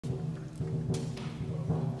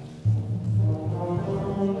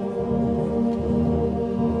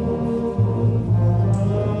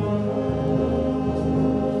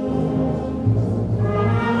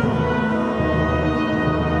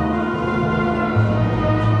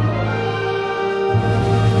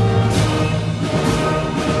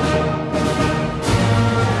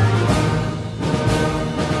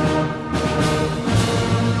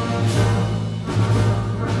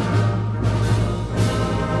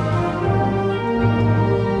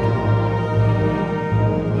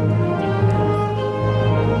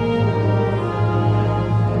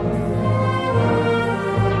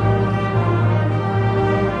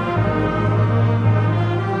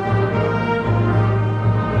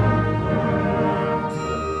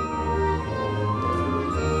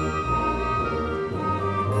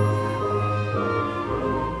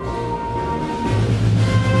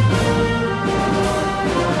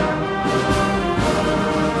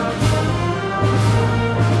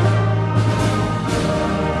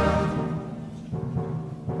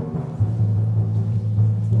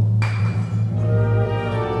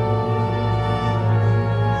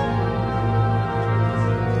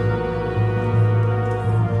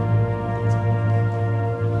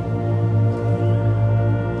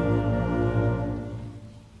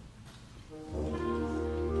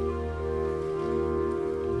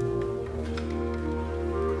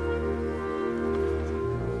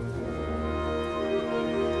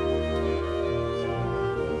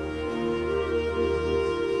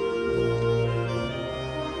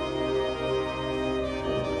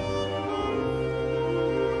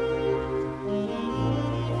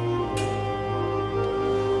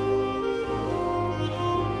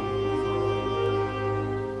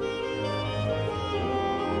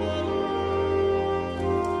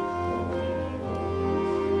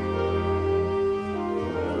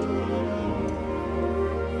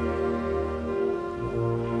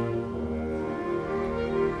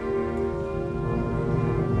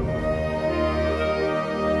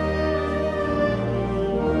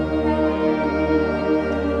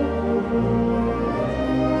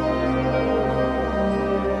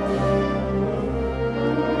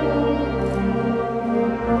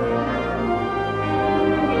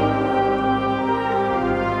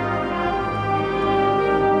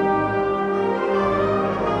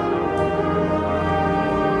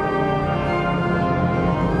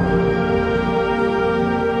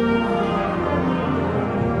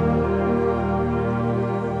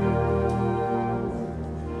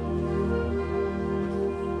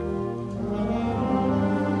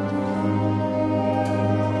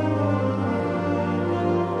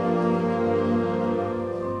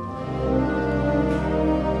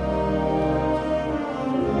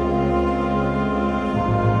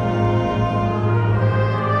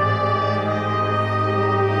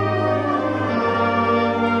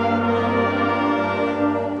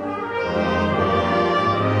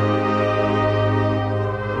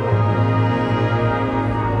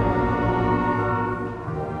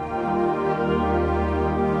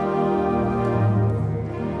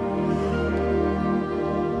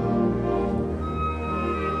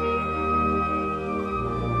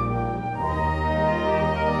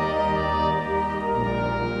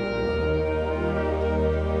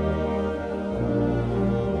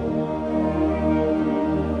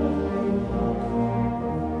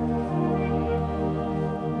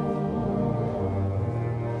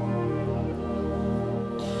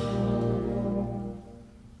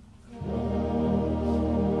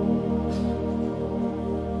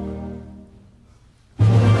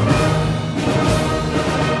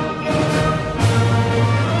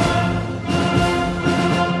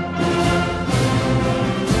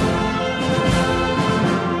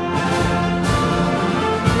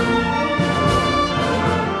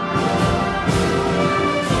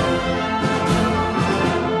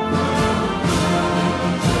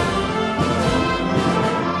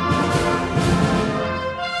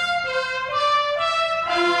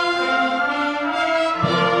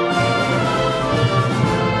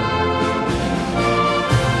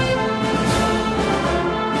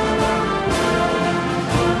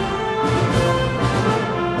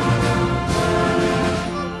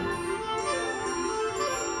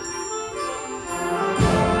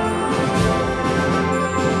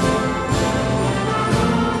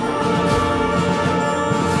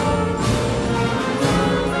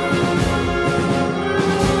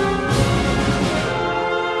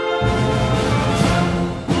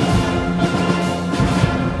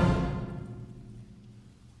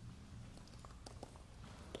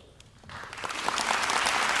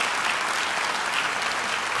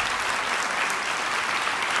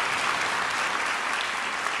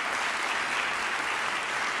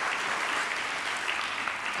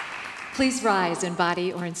Please rise in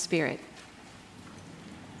body or in spirit.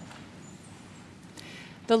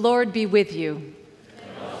 The Lord be with you.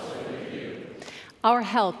 And also with you. Our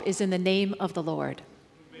help is in the name of the Lord.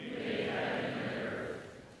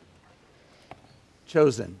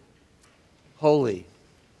 Chosen, holy,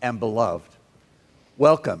 and beloved,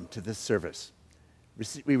 welcome to this service.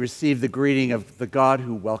 We receive the greeting of the God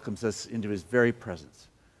who welcomes us into his very presence.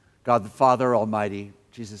 God the Father Almighty,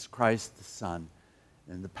 Jesus Christ the Son,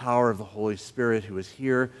 and the power of the Holy Spirit who is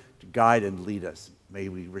here to guide and lead us. May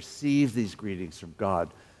we receive these greetings from God,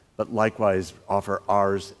 but likewise offer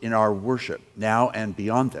ours in our worship, now and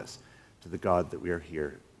beyond this, to the God that we are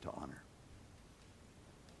here to honor.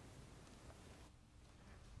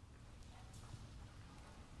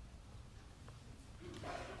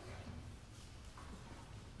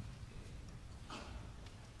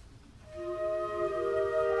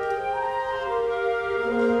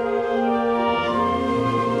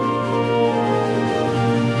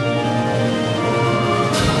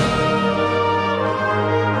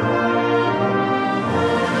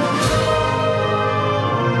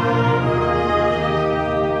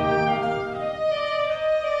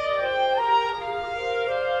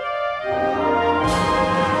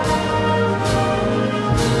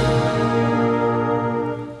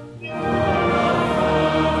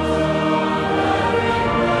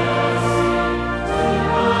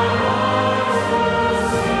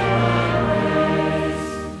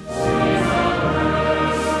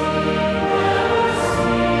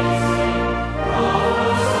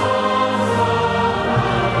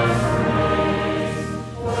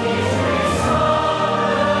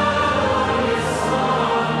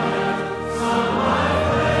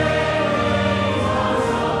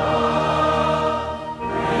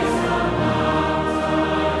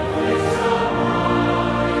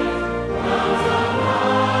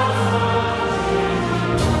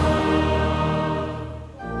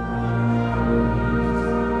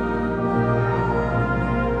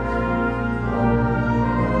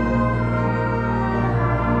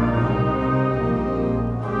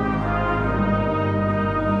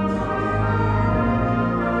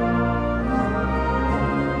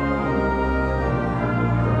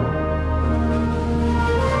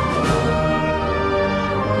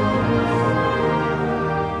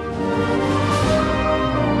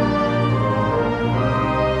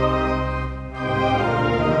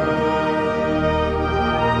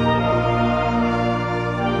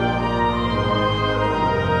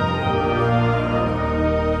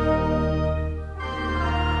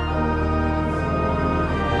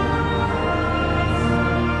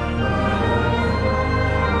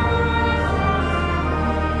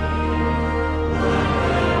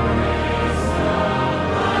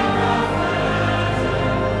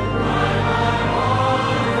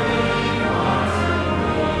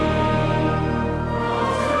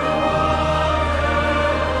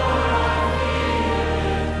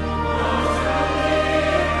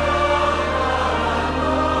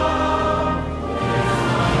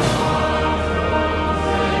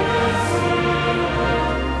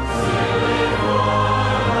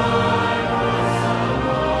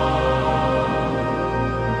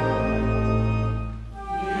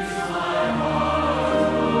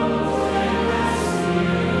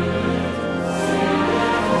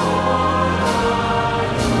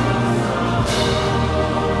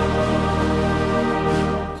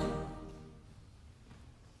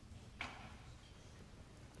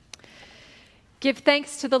 Give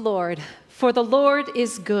thanks to the Lord, for the Lord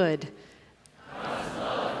is good. God's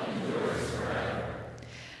love endures forever.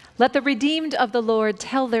 Let the redeemed of the Lord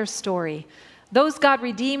tell their story. Those God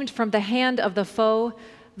redeemed from the hand of the foe,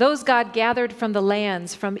 those God gathered from the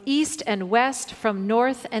lands, from east and west, from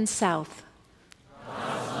north and south.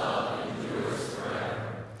 God's love endures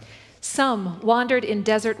forever. Some wandered in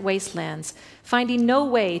desert wastelands, finding no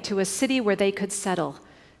way to a city where they could settle.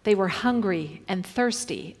 They were hungry and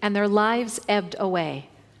thirsty, and their lives ebbed away.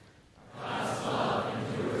 God's love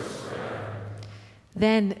endures forever.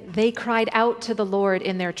 Then they cried out to the Lord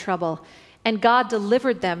in their trouble, and God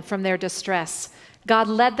delivered them from their distress. God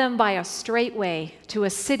led them by a straight way to a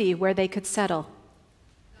city where they could settle.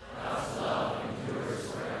 God's love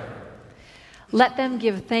endures forever. Let them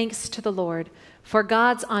give thanks to the Lord for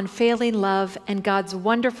God's unfailing love and God's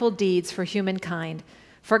wonderful deeds for humankind.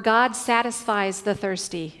 For God satisfies the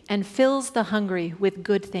thirsty and fills the hungry with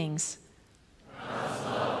good things. God's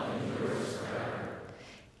love endures forever.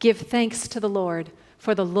 Give thanks to the Lord,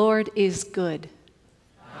 for the Lord is good.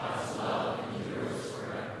 God's love endures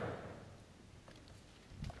forever.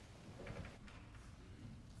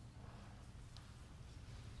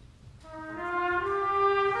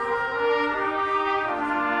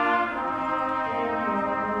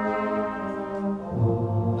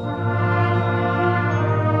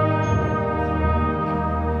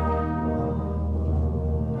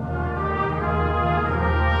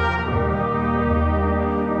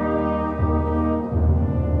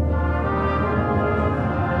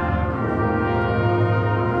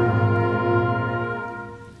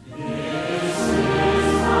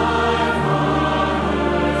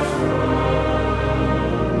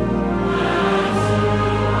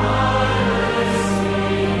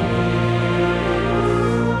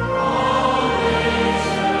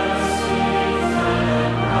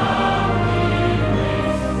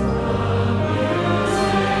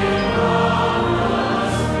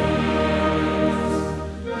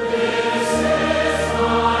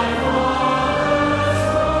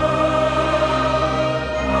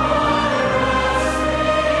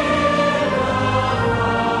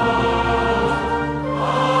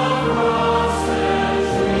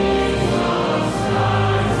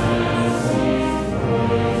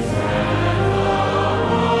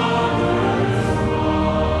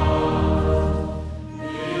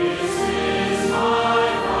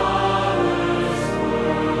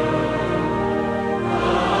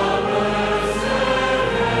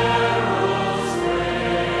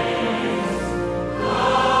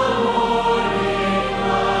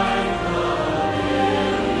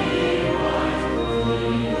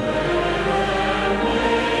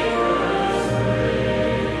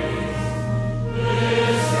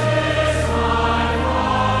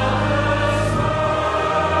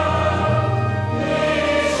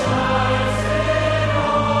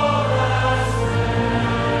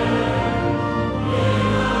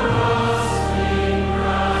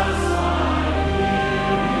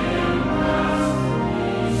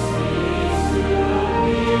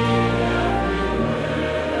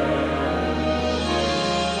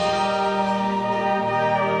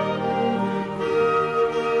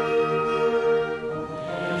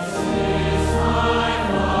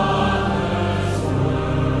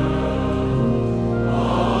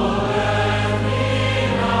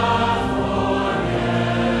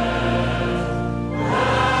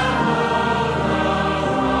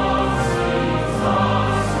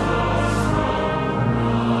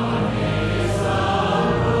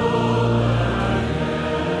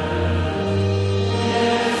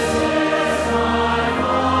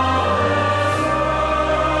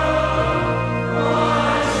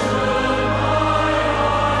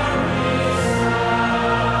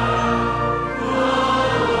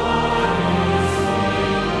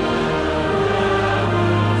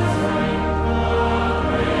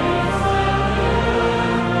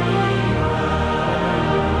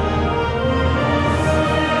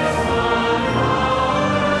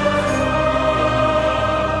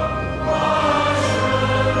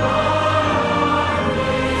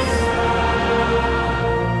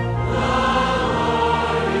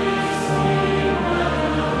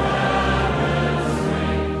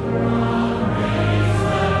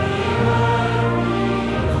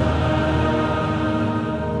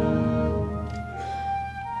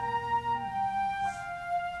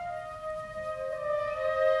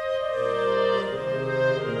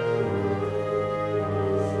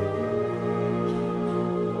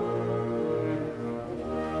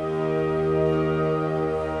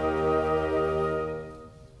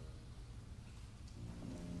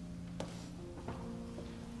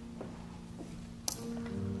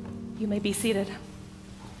 may be seated.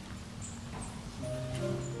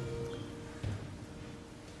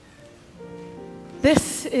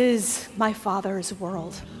 This is my Father's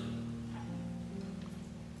world.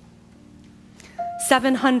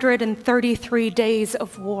 733 days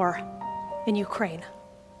of war in Ukraine.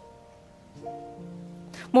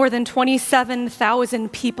 More than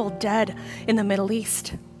 27,000 people dead in the Middle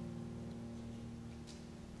East.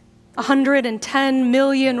 110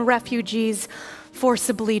 million refugees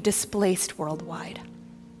forcibly displaced worldwide.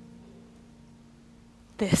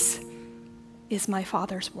 This is my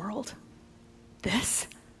Father's world. This.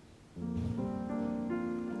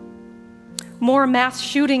 More mass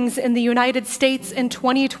shootings in the United States in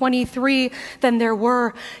 2023 than there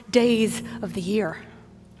were days of the year.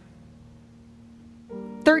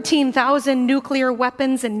 13,000 nuclear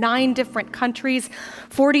weapons in 9 different countries,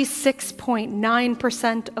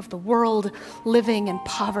 46.9% of the world living in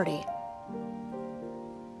poverty.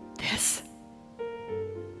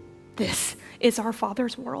 This is our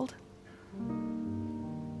Father's world.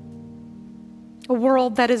 A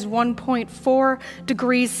world that is 1.4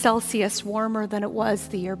 degrees Celsius warmer than it was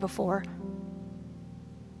the year before.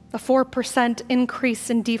 A 4% increase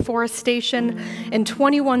in deforestation, and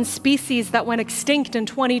 21 species that went extinct in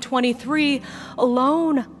 2023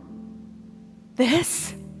 alone.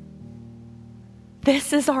 This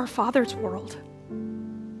is our Father's world.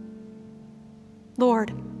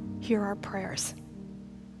 Lord, hear our prayers.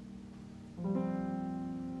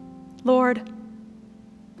 Lord,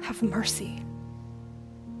 have mercy.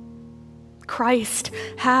 Christ,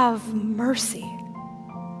 have mercy.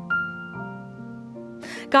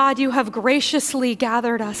 God, you have graciously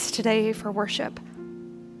gathered us today for worship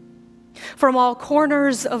from all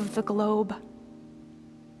corners of the globe,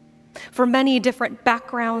 from many different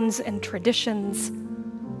backgrounds and traditions,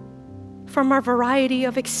 from our variety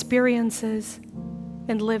of experiences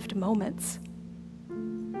and lived moments.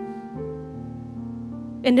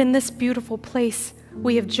 And in this beautiful place,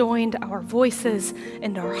 we have joined our voices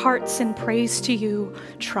and our hearts in praise to you,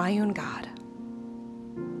 triune God.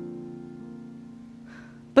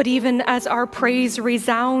 But even as our praise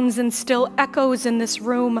resounds and still echoes in this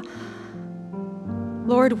room,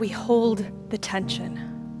 Lord, we hold the tension.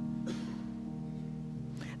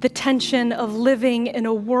 The tension of living in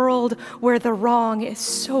a world where the wrong is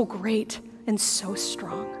so great and so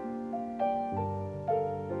strong.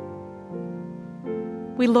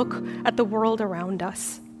 We look at the world around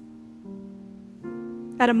us,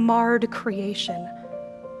 at a marred creation,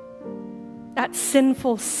 at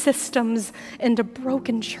sinful systems and a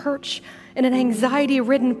broken church and an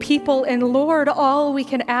anxiety-ridden people. And Lord, all we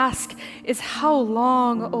can ask is, how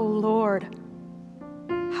long, O Lord?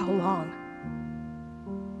 How long?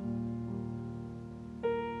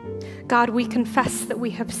 God, we confess that we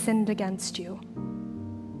have sinned against you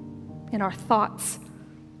in our thoughts,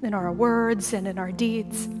 in our words, and in our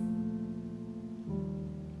deeds,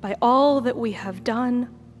 by all that we have done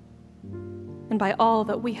and by all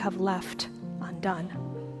that we have left undone.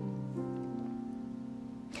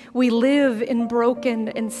 We live in broken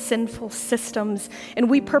and sinful systems, and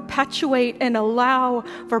we perpetuate and allow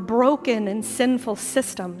for broken and sinful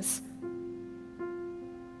systems.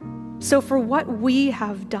 So for what we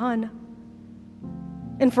have done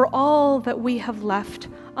and for all that we have left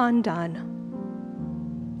undone,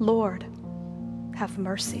 Lord, have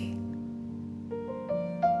mercy.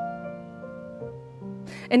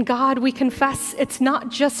 And God, we confess it's not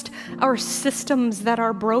just our systems that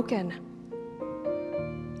are broken.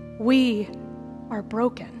 We are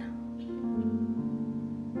broken.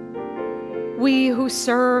 We who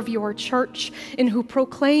serve your church and who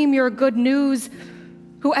proclaim your good news,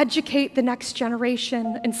 who educate the next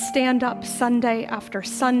generation and stand up Sunday after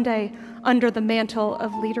Sunday under the mantle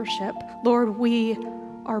of leadership. Lord, we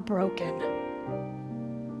are broken.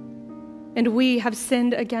 And we have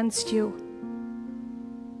sinned against you.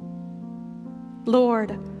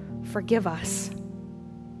 Lord, forgive us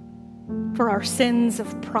for our sins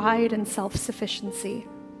of pride and self-sufficiency.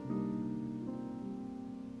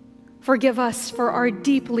 Forgive us for our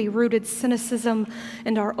deeply rooted cynicism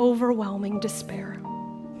and our overwhelming despair.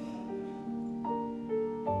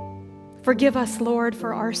 Forgive us, Lord,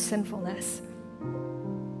 for our sinfulness,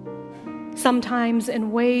 sometimes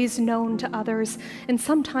in ways known to others and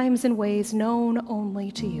sometimes in ways known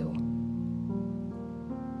only to you.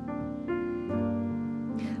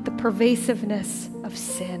 The pervasiveness of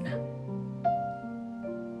sin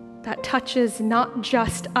that touches not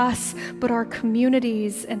just us, but our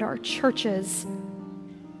communities and our churches,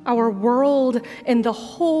 our world and the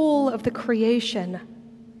whole of the creation.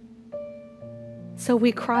 So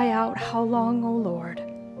we cry out, how long, O Lord?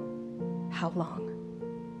 How long?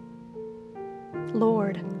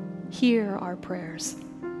 Lord, hear our prayers.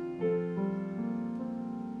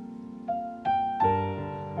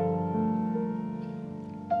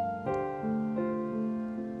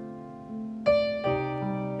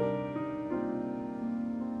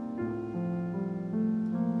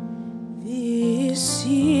 This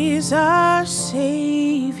is our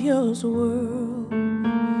Savior's world,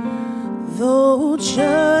 though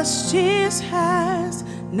justice has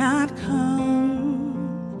not come.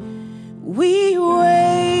 We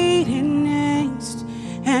wait in angst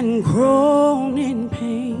and groan in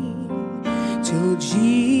pain till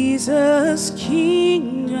Jesus'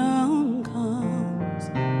 kingdom comes.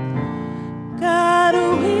 God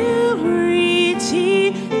will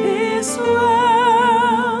redeem this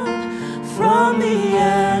world, from the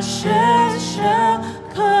ashes shall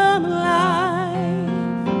come life.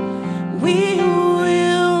 We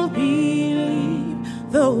will believe,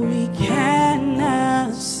 though we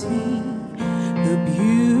cannot see the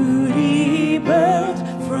beauty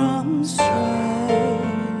birthed from strife.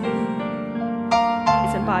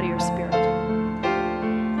 Please embody your spirit.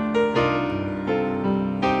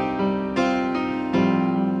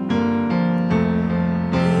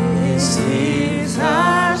 This is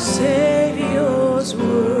our Savior's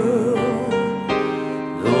world,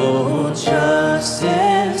 though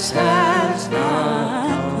justice has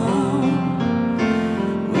not come.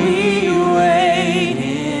 We wait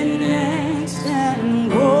in angst and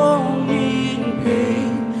groan in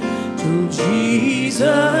pain till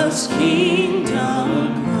Jesus' kingdom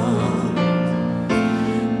comes.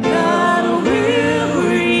 God will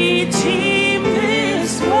redeem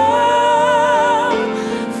this world,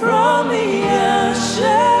 from the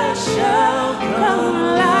ashes shall come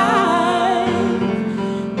life.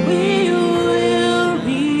 We will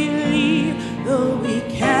believe, though we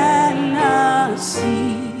cannot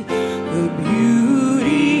see the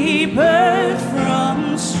beauty birthed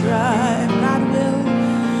from strife.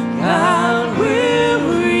 God will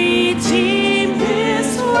redeem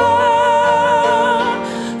this world,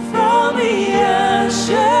 from the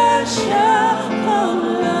ashes shall come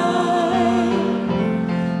life.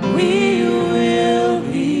 We will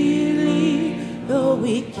believe, though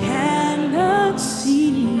we cannot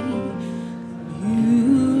see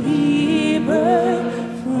beauty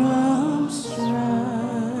birthed from strife.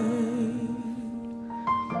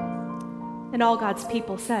 And all God's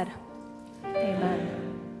people said, Amen.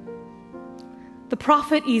 The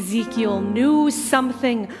prophet Ezekiel knew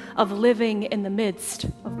something of living in the midst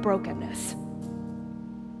of brokenness,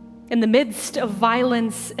 in the midst of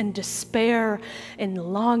violence and despair and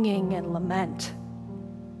longing and lament.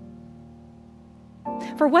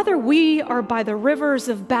 For whether we are by the rivers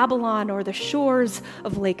of Babylon or the shores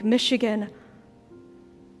of Lake Michigan,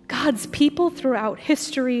 God's people throughout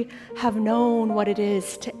history have known what it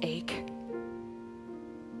is to ache,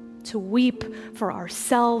 to weep for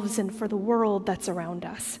ourselves and for the world that's around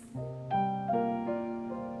us.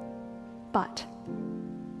 But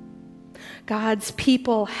God's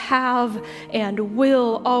people have and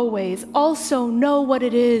will always also know what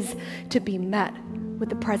it is to be met with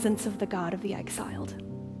the presence of the God of the exiled,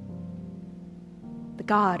 the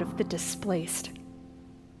God of the displaced,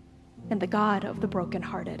 and the God of the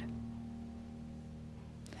brokenhearted.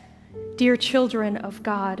 Dear children of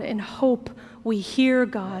God, in hope we hear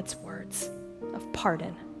God's words of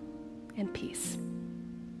pardon and peace.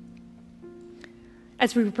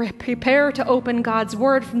 As we prepare to open God's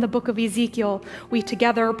word from the book of Ezekiel, we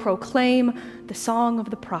together proclaim the song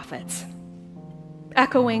of the prophets,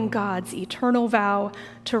 echoing God's eternal vow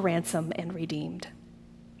to ransom and redeemed.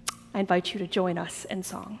 I invite you to join us in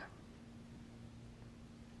song.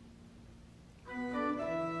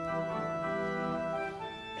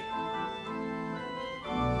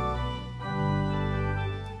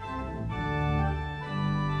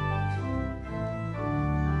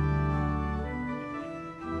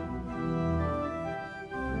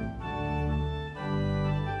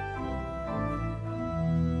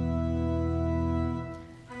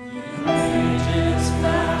 Ages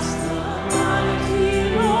past, the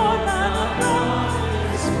mighty Lord thy God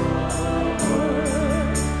is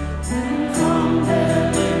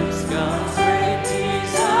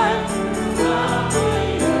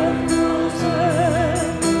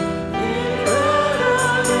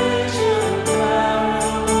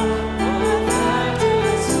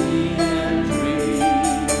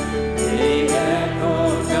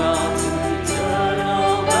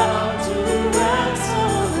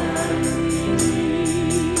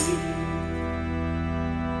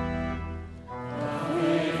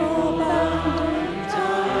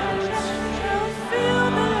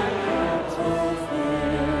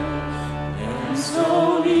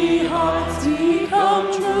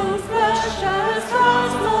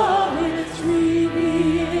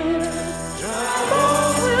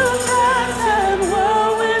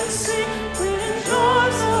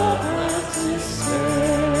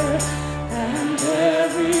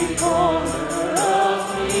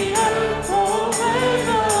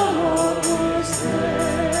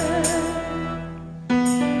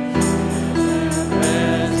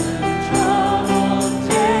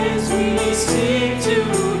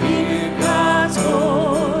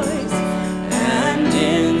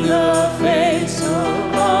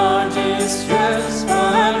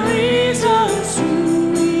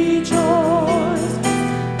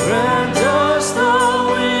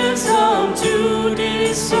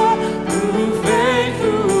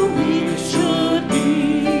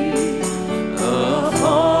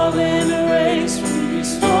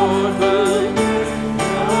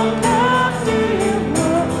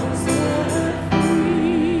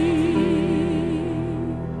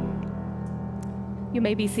You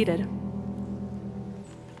may be seated.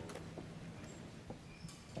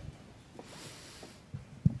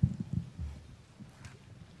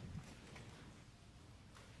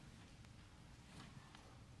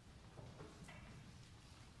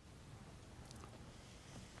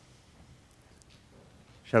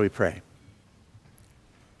 Shall we pray?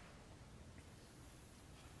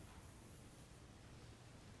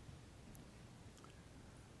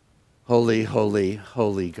 Holy, holy,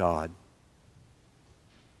 holy God.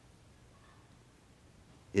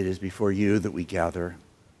 It is before you that we gather,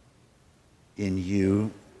 in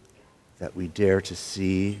you that we dare to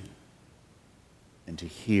see and to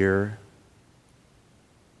hear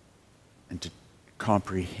and to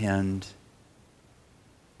comprehend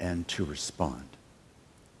and to respond.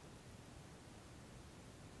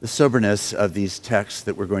 The soberness of these texts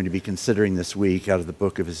that we're going to be considering this week out of the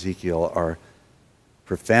book of Ezekiel are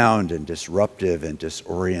profound and disruptive and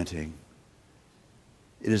disorienting.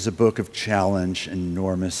 It is a book of challenge,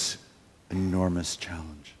 enormous, enormous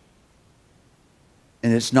challenge.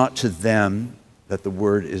 And it's not to them that the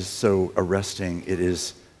word is so arresting, it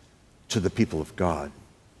is to the people of God.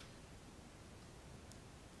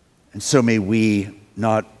 And so may we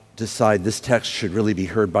not decide this text should really be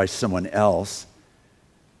heard by someone else,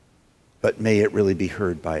 but may it really be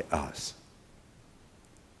heard by us.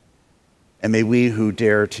 And may we who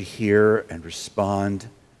dare to hear and respond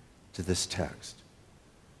to this text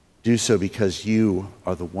do so because you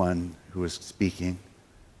are the one who is speaking.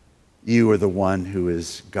 You are the one who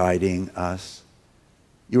is guiding us.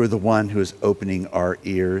 You are the one who is opening our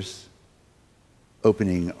ears,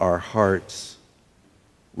 opening our hearts,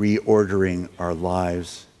 reordering our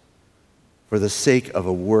lives for the sake of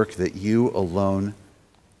a work that you alone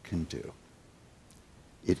can do.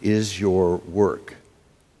 It is your work.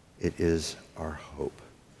 It is our hope.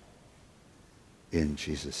 In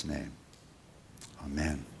Jesus' name,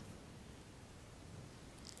 amen.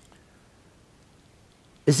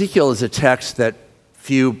 Ezekiel is a text that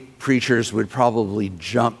few preachers would probably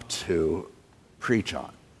jump to preach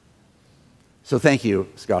on. So thank you,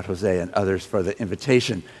 Scott Jose and others, for the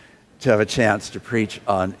invitation to have a chance to preach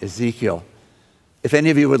on Ezekiel. If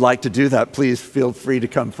any of you would like to do that, please feel free to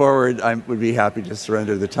come forward. I would be happy to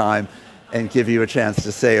surrender the time and give you a chance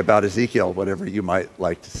to say about Ezekiel whatever you might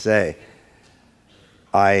like to say.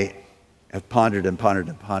 I have pondered and pondered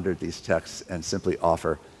and pondered these texts and simply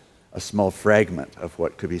offer a small fragment of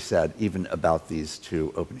what could be said even about these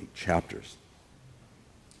two opening chapters.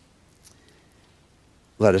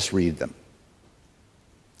 Let us read them.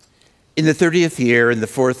 In the 30th year, in the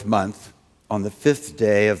 4th month, on the 5th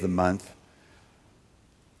day of the month,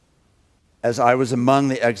 as I was among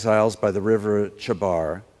the exiles by the river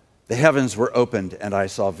Chebar, the heavens were opened, and I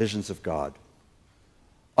saw visions of God.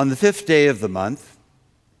 On the 5th day of the month,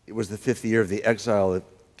 it was the 5th year of the exile of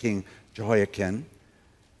King Jehoiakim,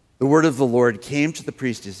 the word of the Lord came to the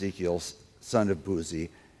priest Ezekiel, son of Buzi,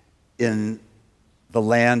 in the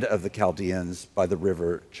land of the Chaldeans by the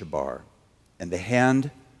river Chebar, and the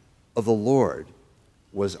hand of the Lord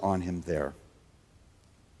was on him there.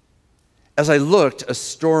 As I looked, a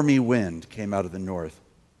stormy wind came out of the north,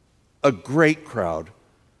 a great crowd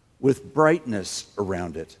with brightness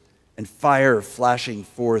around it and fire flashing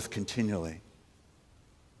forth continually.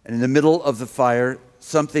 And in the middle of the fire,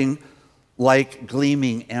 something like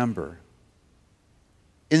gleaming amber.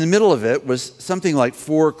 In the middle of it was something like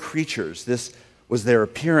 4 creatures. This was their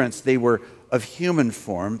appearance. They were of human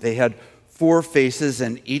form. They had 4 faces,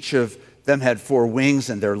 and each of them had 4 wings,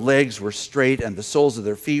 and their legs were straight, and the soles of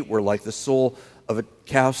their feet were like the sole of a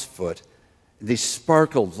calf's foot. They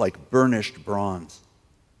sparkled like burnished bronze.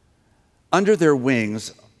 Under their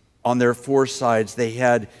wings, on their 4 sides, they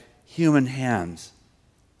had human hands.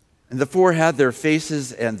 And the 4 had their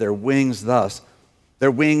faces and their wings thus. Their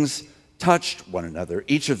wings touched one another.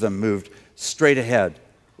 Each of them moved straight ahead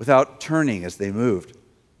without turning as they moved.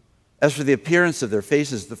 As for the appearance of their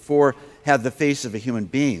faces, the 4 had the face of a human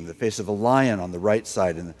being, the face of a lion on the right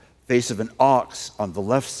side, and the face of an ox on the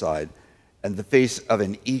left side, and the face of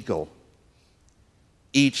an eagle.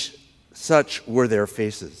 Each such were their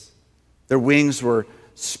faces. Their wings were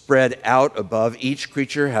spread out above. Each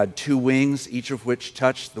creature had 2 wings, each of which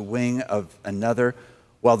touched the wing of another,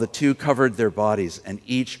 while the 2 covered their bodies, and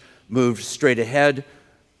each moved straight ahead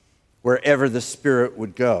wherever the Spirit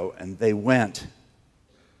would go. And they went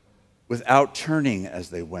without turning as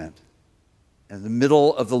they went. In the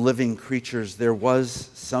middle of the living creatures, there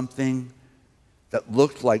was something that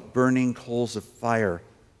looked like burning coals of fire,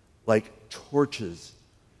 like torches,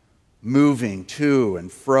 moving to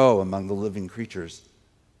and fro among the living creatures.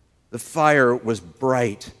 The fire was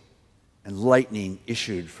bright, and lightning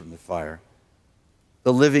issued from the fire.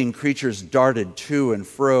 The living creatures darted to and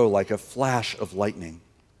fro like a flash of lightning.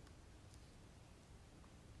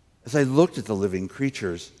 As I looked at the living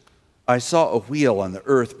creatures, I saw a wheel on the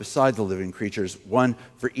earth beside the living creatures, one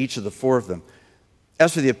for each of the four of them.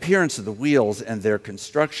 As for the appearance of the wheels and their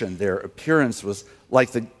construction, their appearance was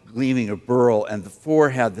like the gleaming of beryl, and the four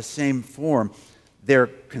had the same form, their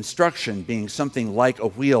construction being something like a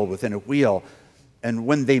wheel within a wheel. And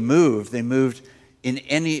when they moved in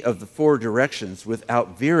any of the four directions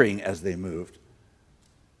without veering as they moved.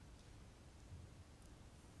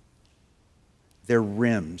 Their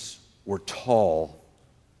rims were tall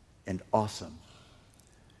and awesome.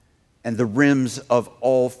 And the rims of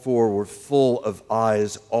all four were full of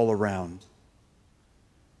eyes all around.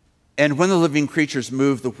 And when the living creatures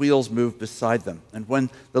moved, the wheels moved beside them. And when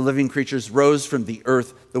the living creatures rose from the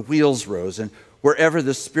earth, the wheels rose. And wherever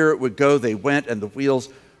the Spirit would go, they went, and the wheels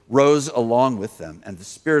rose along with them. And the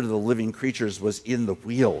spirit of the living creatures was in the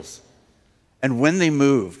wheels. And when they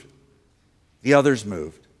moved, the others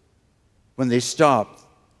moved. When they stopped,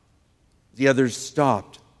 the others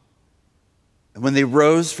stopped. And when they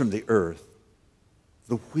rose from the earth,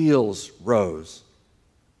 the wheels rose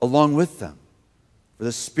along with them. For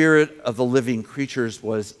the spirit of the living creatures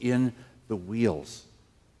was in the wheels.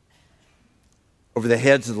 Over the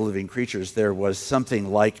heads of the living creatures there was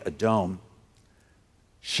something like a dome,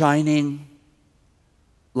 shining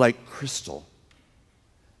like crystal,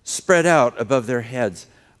 spread out above their heads.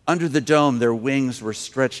 Under the dome their wings were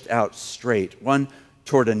stretched out straight, one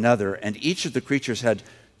toward another, and each of the creatures had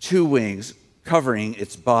two wings covering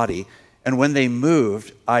its body. And when they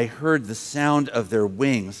moved, I heard the sound of their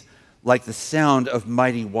wings like the sound of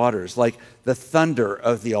mighty waters, like the thunder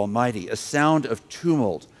of the Almighty, a sound of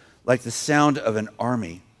tumult, like the sound of an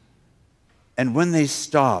army. And when they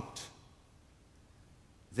stopped,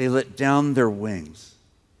 they let down their wings.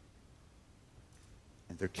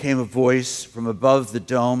 And there came a voice from above the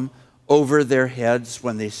dome over their heads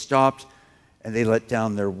when they stopped and they let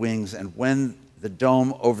down their wings. And when the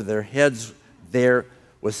dome over their heads there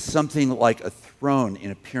was something like a throne in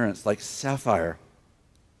appearance, like sapphire.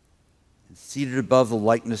 And seated above the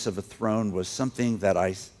likeness of a throne was something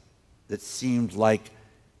that seemed like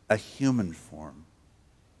a human form.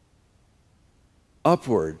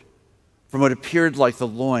 Upward from what appeared like the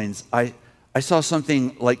loins, I saw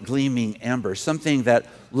something like gleaming amber, something that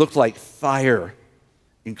looked like fire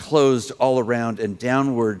enclosed all around, and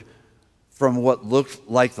downward from what looked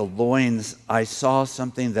like the loins, I saw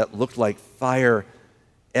something that looked like fire,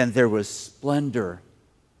 and there was splendor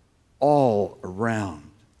all around.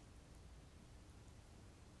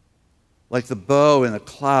 Like the bow in a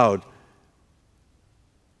cloud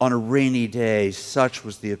on a rainy day, such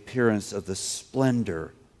was the appearance of the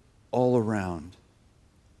splendor all around.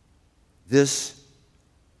 This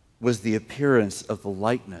was the appearance of the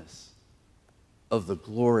likeness of the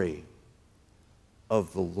glory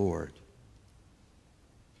of the Lord.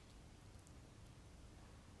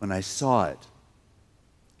 When I saw it,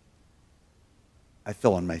 I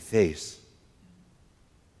fell on my face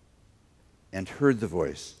and heard the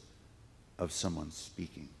voice of someone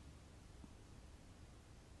speaking.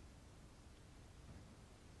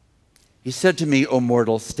 He said to me, O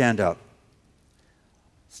mortal, stand up.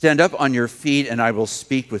 Stand up on your feet, and I will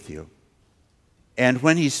speak with you. And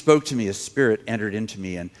when he spoke to me, a spirit entered into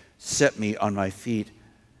me and set me on my feet,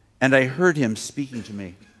 and I heard him speaking to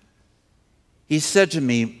me. He said to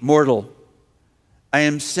me, mortal, I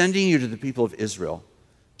am sending you to the people of Israel,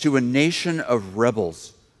 to a nation of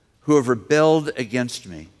rebels who have rebelled against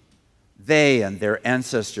me. They and their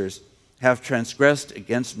ancestors have transgressed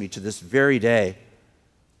against me to this very day.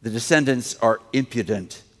 The descendants are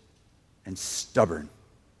impudent and stubborn.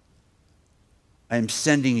 I am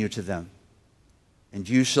sending you to them, and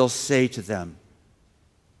you shall say to them,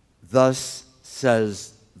 thus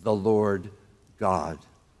says the Lord God.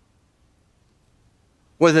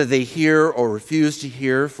 Whether they hear or refuse to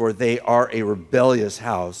hear, for they are a rebellious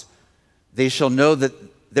house, they shall know that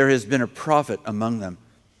there has been a prophet among them.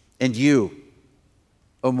 And you,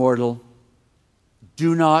 O mortal,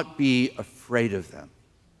 do not be afraid of them.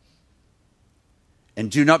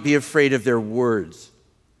 And do not be afraid of their words,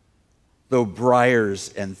 though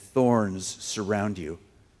briars and thorns surround you,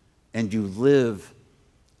 and you live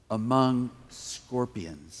among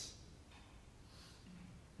scorpions.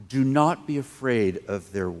 Do not be afraid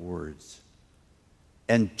of their words,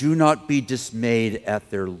 and do not be dismayed at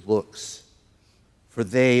their looks, for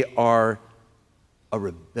they are a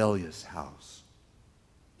rebellious house.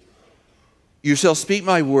 You shall speak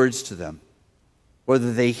my words to them,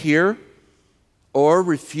 whether they hear or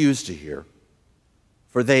refuse to hear,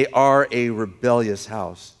 for they are a rebellious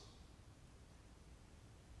house.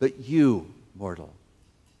 But you, mortal,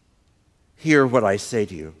 hear what I say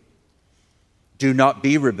to you. Do not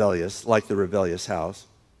be rebellious like the rebellious house.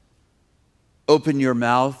 Open your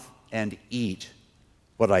mouth and eat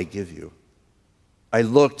what I give you. I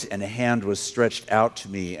looked, and a hand was stretched out to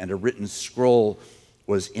me, and a written scroll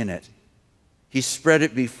was in it. He spread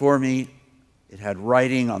it before me. It had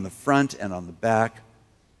writing on the front and on the back,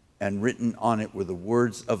 and written on it were the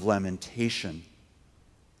words of lamentation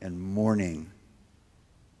and mourning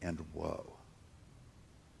and woe.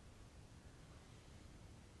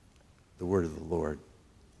 The word of the Lord.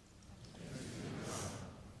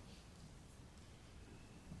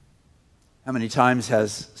 How many times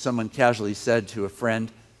has someone casually said to a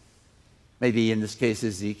friend, maybe in this case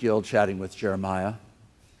Ezekiel chatting with Jeremiah,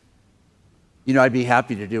 you know, I'd be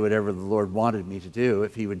happy to do whatever the Lord wanted me to do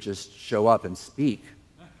if he would just show up and speak.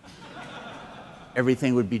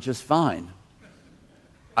 Everything would be just fine.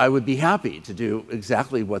 I would be happy to do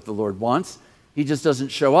exactly what the Lord wants. He just doesn't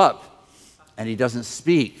show up and he doesn't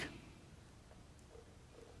speak.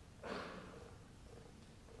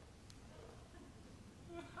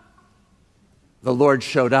 The Lord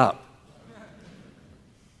showed up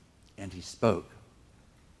and he spoke.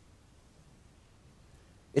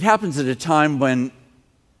 It happens at a time when,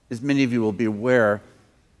 as many of you will be aware,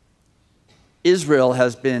 Israel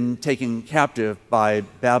has been taken captive by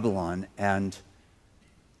Babylon, and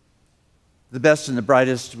the best and the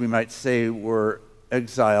brightest, we might say, were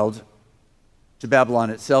exiled to Babylon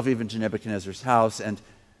itself, even to Nebuchadnezzar's house, and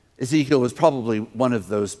Ezekiel was probably one of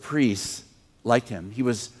those priests like him. He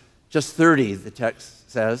was just 30, the text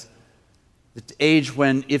says, the age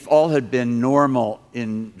when, if all had been normal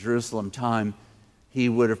in Jerusalem time, he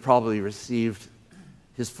would have probably received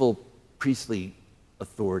his full priestly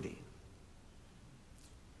authority.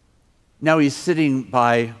 Now he's sitting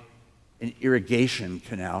by an irrigation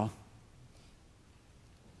canal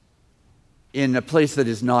in a place that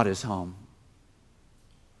is not his home.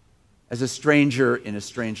 As a stranger in a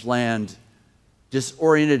strange land,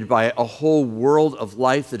 disoriented by a whole world of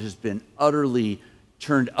life that has been utterly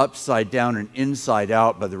turned upside down and inside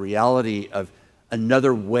out by the reality of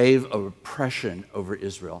another wave of oppression over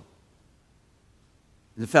Israel.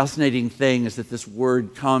 And the fascinating thing is that this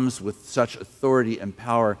word comes with such authority and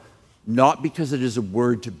power, not because it is a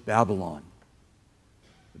word to Babylon,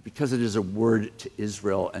 but because it is a word to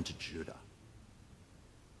Israel and to Judah.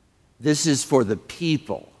 This is for the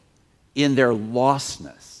people in their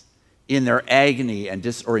lostness, in their agony and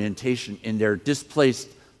disorientation, in their displaced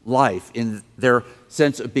life, in their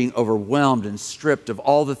sense of being overwhelmed and stripped of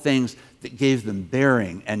all the things that gave them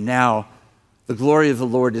bearing. And now the glory of the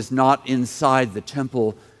Lord is not inside the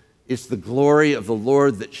temple. It's the glory of the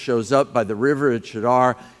Lord that shows up by the river of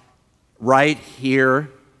Cheddar, right here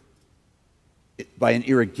by an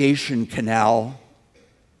irrigation canal.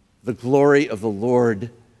 The glory of the Lord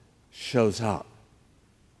shows up.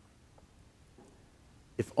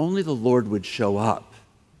 If only the Lord would show up,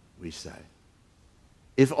 we say.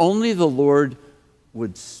 If only the Lord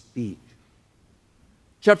would speak.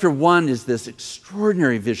 Chapter 1 is this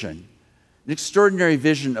extraordinary vision, an extraordinary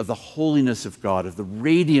vision of the holiness of God, of the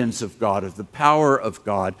radiance of God, of the power of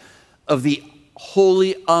God, of the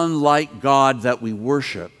holy, unlike God that we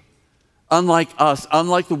worship, unlike us,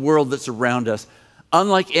 unlike the world that's around us,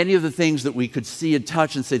 unlike any of the things that we could see and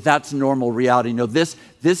touch and say, that's normal reality. No, this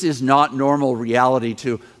is not normal reality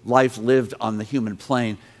to life lived on the human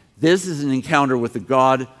plane. This is an encounter with the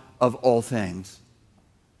God of all things,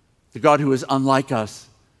 the God who is unlike us,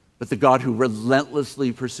 but the God who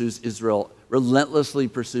relentlessly pursues Israel, relentlessly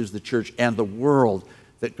pursues the church and the world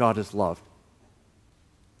that God has loved.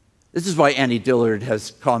 This is why Annie Dillard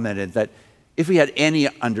has commented that if we had any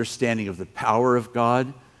understanding of the power of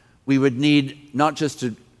God, we would need not just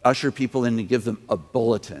to usher people in and give them a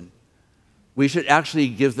bulletin. We should actually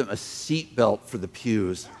give them a seatbelt for the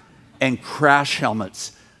pews and crash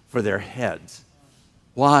helmets for their heads.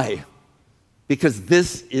 Why? Because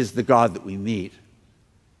this is the God that we meet.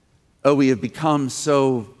 Oh, we have become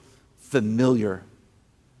so familiar,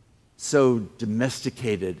 so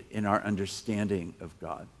domesticated in our understanding of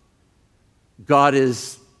God. God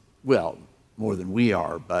is, well, more than we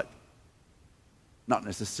are, but not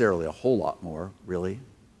necessarily a whole lot more, really.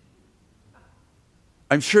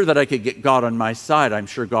 I'm sure that I could get God on my side. I'm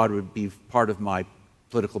sure God would be part of my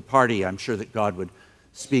political party. I'm sure that God would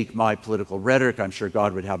speak my political rhetoric. I'm sure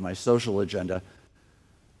God would have my social agenda.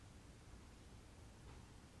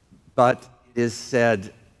 But it is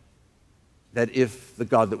said that if the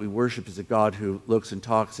God that we worship is a God who looks and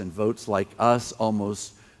talks and votes like us,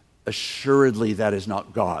 almost assuredly that is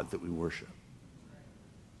not God that we worship.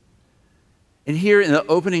 And here in the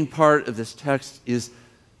opening part of this text is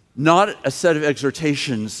not a set of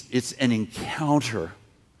exhortations, it's an encounter,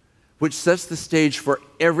 which sets the stage for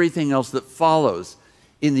everything else that follows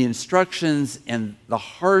in the instructions and the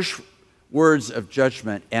harsh words of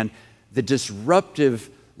judgment and the disruptive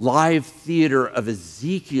live theater of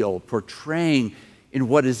Ezekiel portraying in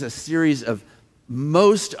what is a series of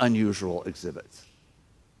most unusual exhibits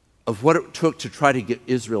of what it took to try to get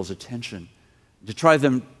Israel's attention, to try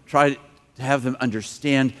to have them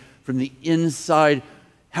understand from the inside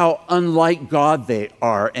how unlike God they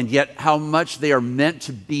are, and yet how much they are meant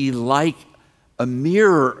to be like a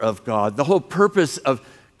mirror of God. The whole purpose of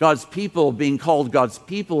God's people being called God's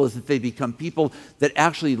people is that they become people that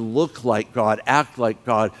actually look like God, act like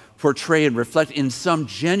God, portray and reflect in some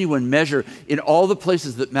genuine measure in all the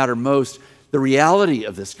places that matter most the reality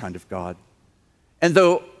of this kind of God. And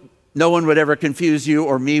though no one would ever confuse you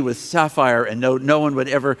or me with sapphire, and no one would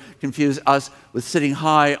ever confuse us with sitting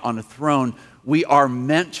high on a throne, we are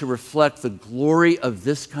meant to reflect the glory of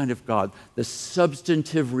this kind of God, the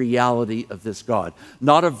substantive reality of this God.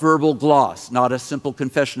 Not a verbal gloss, not a simple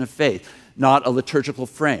confession of faith, not a liturgical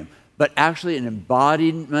frame, but actually an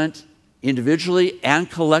embodiment individually and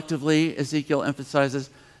collectively, Ezekiel emphasizes,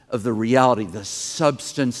 of the reality, the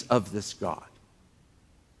substance of this God.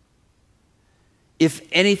 If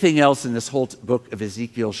anything else in this whole book of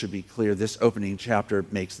Ezekiel should be clear, this opening chapter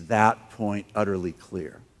makes that point utterly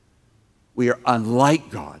clear. We are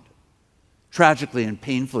unlike God, tragically and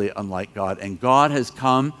painfully unlike God. And God has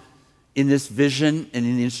come in this vision and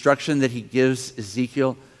in the instruction that he gives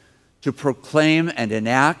Ezekiel to proclaim and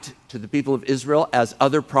enact to the people of Israel, as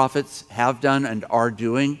other prophets have done and are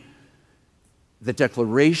doing, the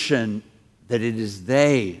declaration that it is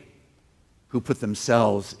they who put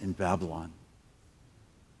themselves in Babylon.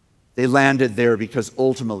 They landed there because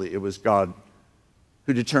ultimately it was God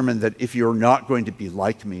who determined that if you're not going to be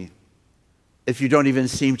like me, if you don't even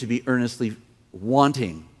seem to be earnestly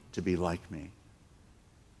wanting to be like me,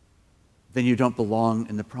 then you don't belong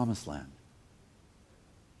in the promised land.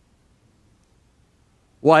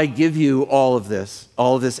 Why give you all of this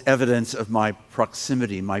evidence of my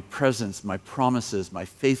proximity, my presence, my promises, my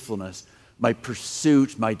faithfulness, my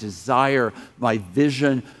pursuit, my desire, my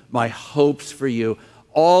vision, my hopes for you?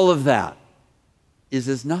 All of that is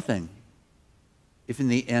as nothing if in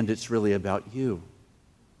the end it's really about you.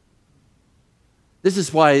 This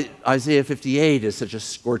is why Isaiah 58 is such a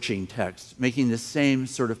scorching text, making the same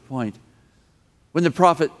sort of point. When the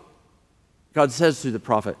prophet, God says through the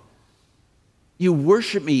prophet, you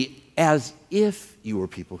worship me as if you were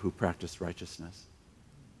people who practice righteousness.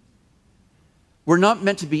 We're not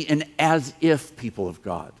meant to be an as-if people of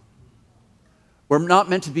God. We're not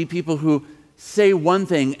meant to be people who say one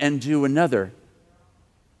thing and do another.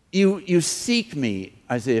 You seek me,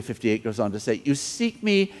 Isaiah 58 goes on to say, you seek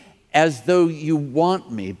me as though you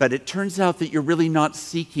want me, but it turns out that you're really not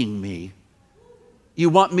seeking me. You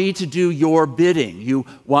want me to do your bidding. You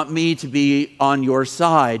want me to be on your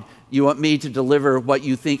side. You want me to deliver what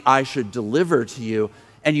you think I should deliver to you,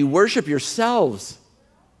 and you worship yourselves,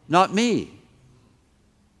 not me.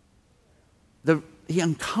 The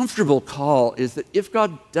uncomfortable call is that if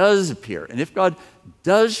God does appear, and if God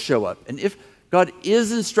does show up, and if God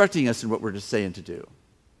is instructing us in what we're to say and to do,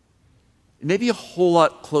 it may be a whole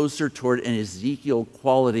lot closer toward an Ezekiel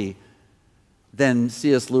quality than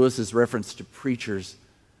C.S. Lewis's reference to preachers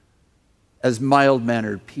as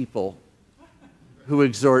mild-mannered people who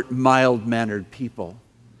exhort mild-mannered people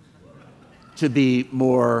to be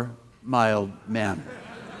more mild-mannered.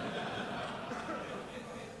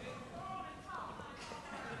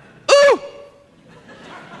 Ooh!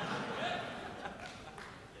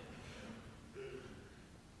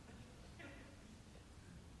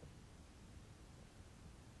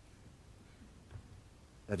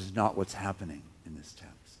 That is not what's happening in this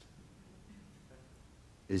text.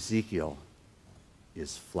 Ezekiel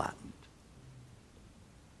is flattened.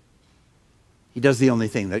 He does the only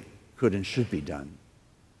thing that could and should be done: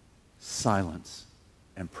 silence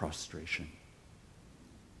and prostration.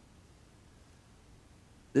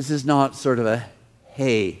 This is not sort of a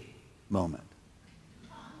hey moment.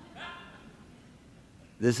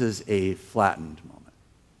 This is a flattened moment.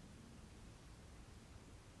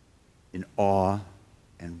 In awe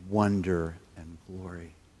and wonder and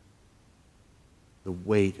glory, the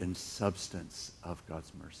weight and substance of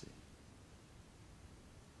God's mercy.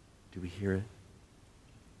 Do we hear it?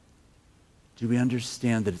 Do we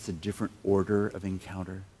understand that it's a different order of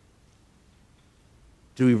encounter?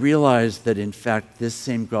 Do we realize that, in fact, this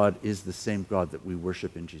same God is the same God that we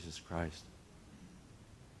worship in Jesus Christ?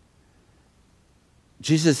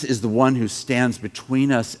 Jesus is the one who stands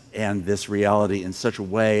between us and this reality in such a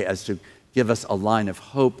way as to give us a line of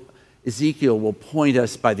hope. Ezekiel will point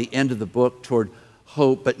us by the end of the book toward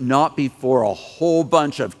hope, but not before a whole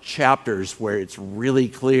bunch of chapters where it's really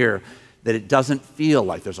clear that it doesn't feel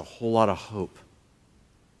like there's a whole lot of hope.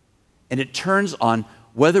 And it turns on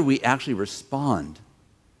whether we actually respond.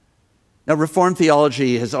 Now, Reformed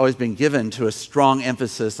theology has always been given to a strong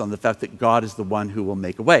emphasis on the fact that God is the one who will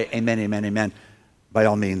make a way. Amen, amen, amen. By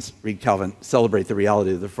all means, read Calvin, celebrate the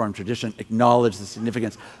reality of the Reformed tradition, acknowledge the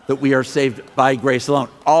significance that we are saved by grace alone.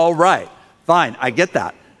 All right, fine, I get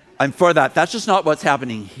that. I'm for that. That's just not what's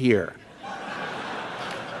happening here.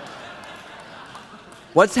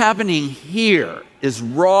 What's happening here is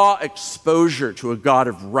raw exposure to a God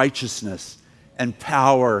of righteousness and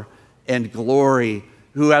power and glory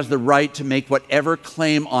who has the right to make whatever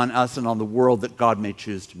claim on us and on the world that God may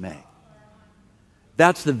choose to make.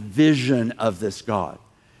 That's the vision of this God.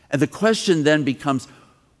 And the question then becomes,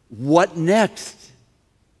 what next?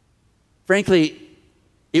 Frankly,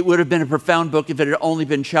 it would have been a profound book if it had only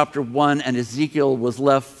been chapter 1 and Ezekiel was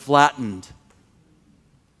left flattened.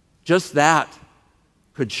 Just that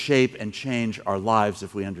could shape and change our lives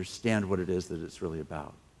if we understand what it is that it's really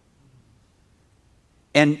about.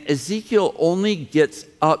 And Ezekiel only gets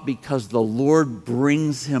up because the Lord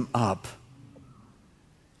brings him up.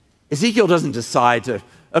 Ezekiel doesn't decide to,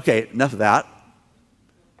 okay, enough of that.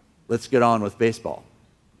 Let's get on with baseball.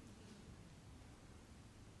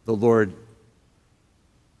 The Lord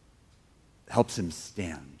helps him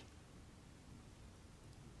stand,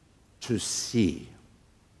 to see,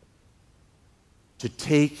 to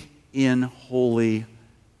take in holy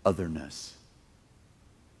otherness,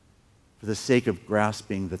 for the sake of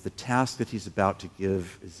grasping that the task that he's about to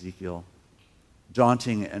give Ezekiel,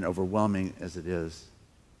 daunting and overwhelming as it is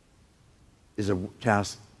a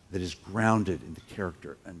task that is grounded in the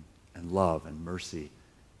character and love and mercy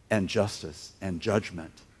and justice and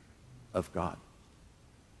judgment of God.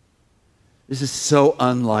 This is so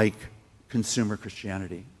unlike consumer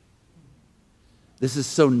Christianity. This is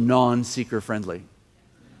so non-seeker friendly.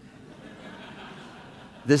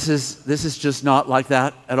 This is just not like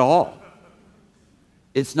that at all.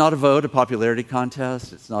 It's not a vote, a popularity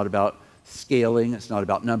contest. It's not about scaling. It's not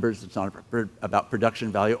about numbers. It's not about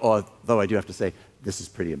production value, although I do have to say, this is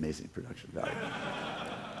pretty amazing production value.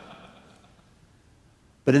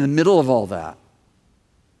 But in the middle of all that,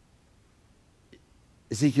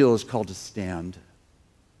 Ezekiel is called to stand,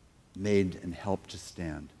 made and helped to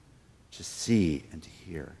stand, to see and to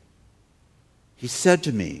hear. He said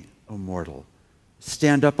to me, O mortal,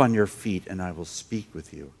 stand up on your feet and I will speak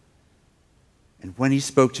with you. And when he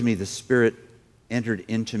spoke to me, the Spirit entered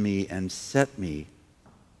into me and set me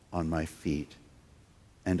on my feet,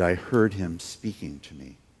 and I heard him speaking to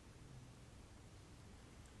me.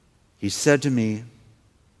 He said to me,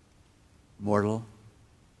 mortal,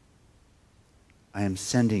 I am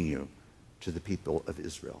sending you to the people of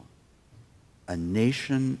Israel, a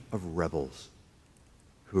nation of rebels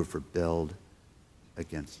who have rebelled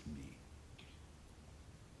against me.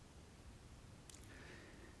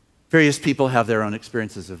 Various people have their own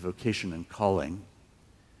experiences of vocation and calling.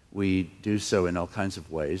 We do so in all kinds of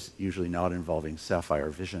ways, usually not involving sapphire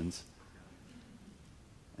visions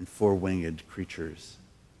and four-winged creatures,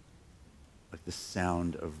 like the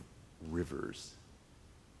sound of rivers.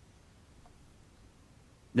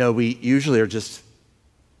 No, we usually are just,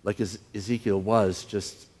 like Ezekiel was,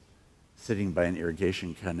 just sitting by an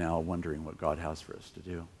irrigation canal wondering what God has for us to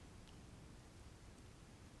do.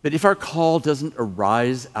 But if our call doesn't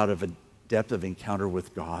arise out of a depth of encounter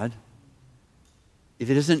with God, if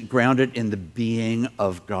it isn't grounded in the being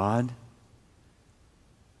of God,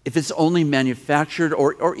 if it's only manufactured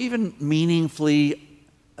or even meaningfully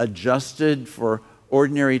adjusted for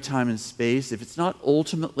ordinary time and space, if it's not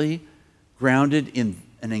ultimately grounded in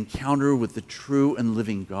an encounter with the true and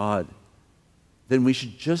living God, then we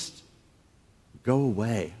should just go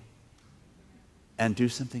away and do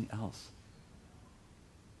something else.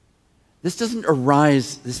 This doesn't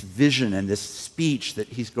arise, this vision and this speech that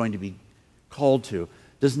he's going to be called to,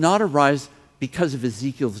 does not arise because of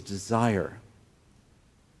Ezekiel's desire.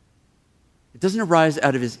 It doesn't arise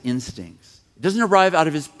out of his instincts. It doesn't arrive out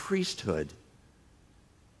of his priesthood.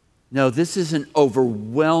 No, this is an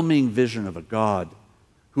overwhelming vision of a God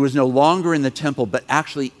who is no longer in the temple, but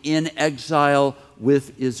actually in exile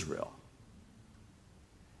with Israel.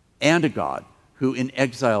 And a God who, in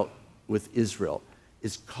exile with Israel,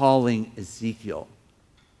 is calling Ezekiel,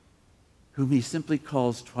 whom he simply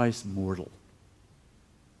calls twice mortal.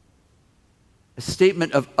 A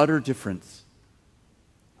statement of utter difference.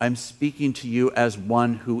 I'm speaking to you as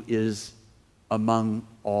one who is among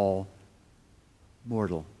all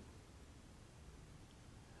mortal.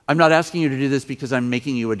 I'm not asking you to do this because I'm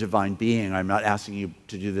making you a divine being. I'm not asking you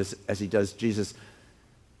to do this as he does Jesus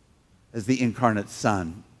as the incarnate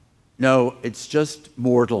Son. No, it's just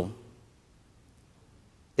mortal.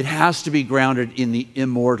 It has to be grounded in the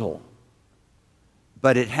immortal,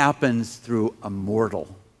 but it happens through a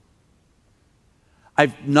mortal.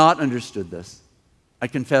 I've not understood this. I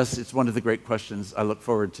confess it's one of the great questions I look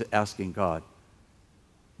forward to asking God.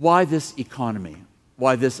 Why this economy?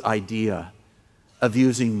 Why this idea of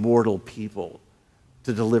using mortal people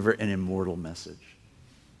to deliver an immortal message?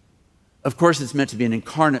 Of course, it's meant to be an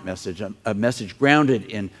incarnate message, a message grounded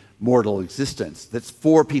in mortal existence that's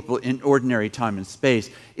for people in ordinary time and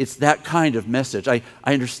space. It's that kind of message. I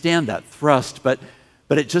understand that thrust, but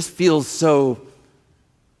it just feels so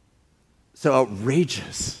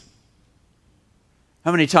outrageous.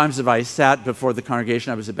 How many times have I sat before the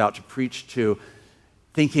congregation I was about to preach to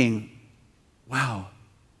thinking, wow,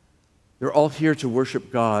 they're all here to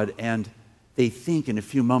worship God, and they think in a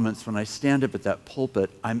few moments when I stand up at that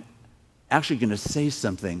pulpit, I'm actually going to say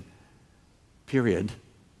something, period.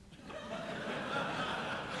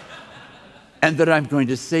 And that I'm going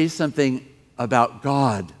to say something about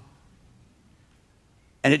God.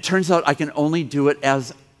 And it turns out I can only do it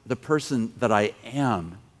as the person that I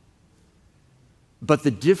am. But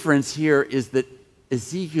the difference here is that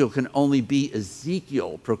Ezekiel can only be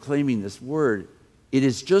Ezekiel proclaiming this word. It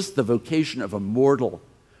is just the vocation of a mortal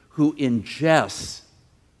who ingests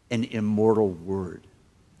an immortal word,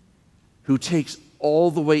 who takes all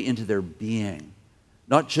the way into their being,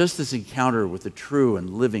 not just this encounter with the true and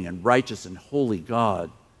living and righteous and holy God,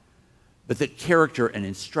 but the character and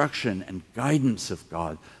instruction and guidance of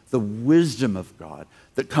God, the wisdom of God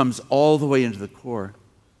that comes all the way into the core.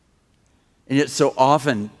 And yet so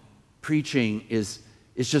often preaching is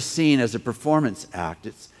just seen as a performance act.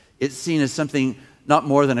 It's seen as something not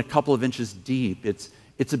more than a couple of inches deep.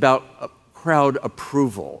 It's about crowd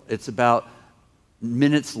approval. It's about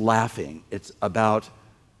minutes laughing. It's about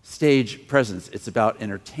stage presence. It's about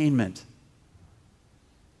entertainment.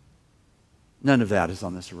 None of that is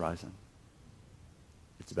on this horizon.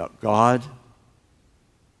 It's about God.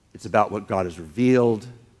 It's about what God has revealed.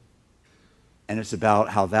 And it's about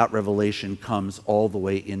how that revelation comes all the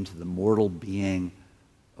way into the mortal being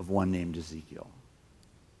of one named Ezekiel.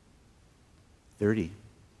 30.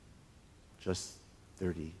 Just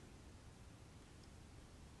 30.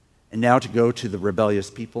 And now to go to the rebellious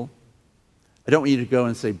people. I don't want you to go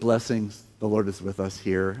and say, blessings, the Lord is with us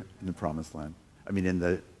here in the promised land. I mean,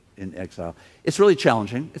 in exile. It's really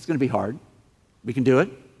challenging. It's going to be hard. We can do it.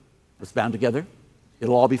 Let's band together.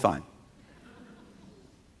 It'll all be fine.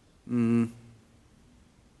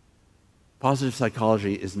 Positive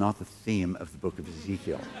psychology is not the theme of the book of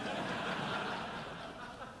Ezekiel.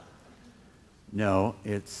 No,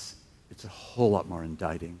 it's a whole lot more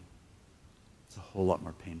indicting. It's a whole lot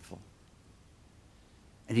more painful.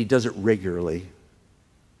 And he does it regularly.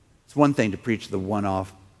 It's one thing to preach the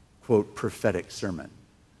one-off, quote, prophetic sermon.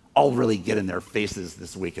 I'll really get in their faces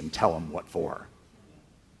this week and tell them what for.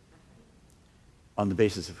 On the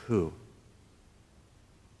basis of who?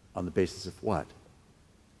 On the basis of what?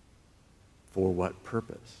 For what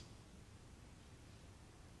purpose?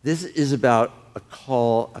 This is about a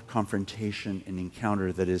call, a confrontation, an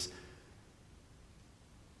encounter that is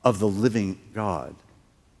of the living God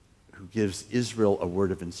who gives Israel a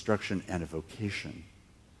word of instruction and a vocation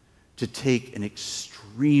to take an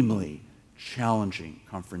extremely challenging,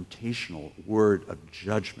 confrontational word of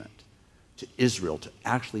judgment to Israel, to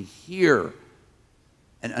actually hear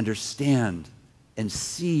and understand and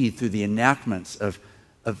see through the enactments of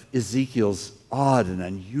Ezekiel's odd and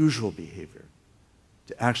unusual behavior,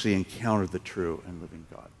 to actually encounter the true and living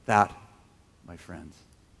God. That, my friends,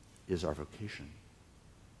 is our vocation.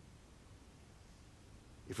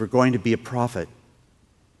 If we're going to be a prophet,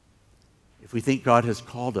 if we think God has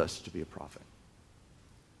called us to be a prophet,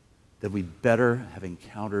 then we better have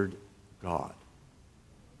encountered God.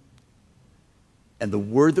 And the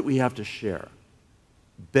word that we have to share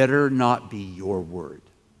better not be your word.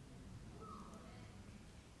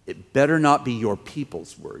 It better not be your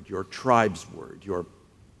people's word, your tribe's word, your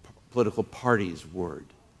political party's word.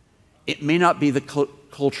 It may not be the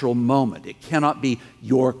cultural moment. It cannot be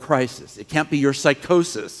your crisis. It can't be your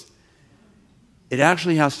psychosis. It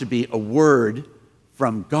actually has to be a word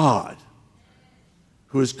from God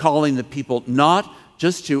who is calling the people not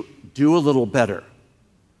just to do a little better,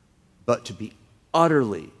 but to be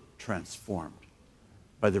utterly transformed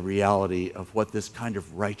by the reality of what this kind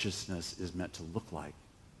of righteousness is meant to look like,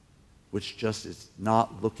 which just is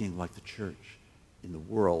not looking like the church in the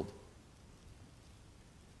world.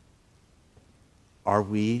 Are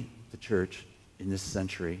we, the church, in this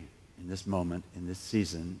century, in this moment, in this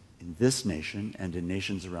season, in this nation, and in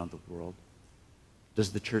nations around the world?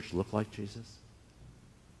 Does the church look like Jesus?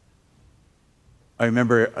 I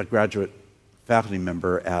remember a graduate faculty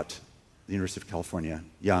member at the University of California,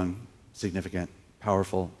 young, significant,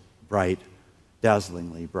 powerful, bright,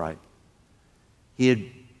 dazzlingly bright. He had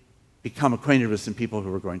become acquainted with some people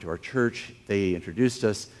who were going to our church. They introduced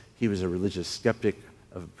us. He was a religious skeptic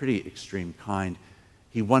of a pretty extreme kind.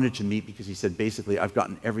 He wanted to meet because he said, basically, I've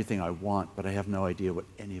gotten everything I want, but I have no idea what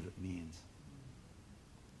any of it means.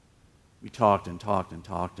 We talked and talked and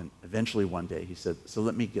talked, and eventually one day he said, so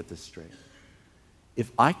let me get this straight.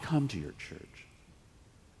 If I come to your church,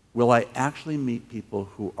 will I actually meet people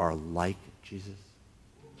who are like Jesus?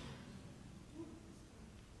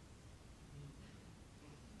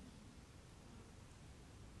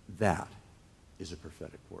 That is a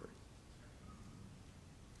prophetic word.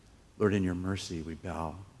 Lord, in your mercy, we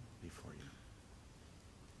bow before you.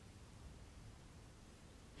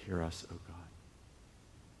 Hear us, O God.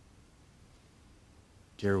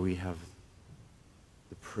 Dare we have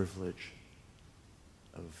the privilege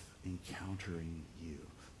of encountering you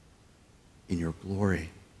in your glory,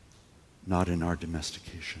 not in our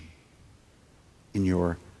domestication, in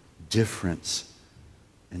your difference,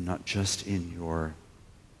 and not just in your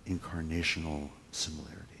incarnational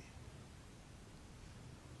similarity.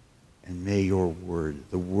 And may your word,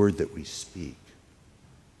 the word that we speak,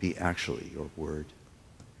 be actually your word.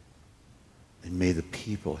 And may the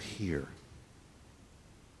people hear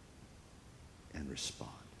and respond.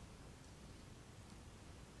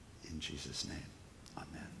 In Jesus' name,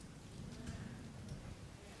 amen.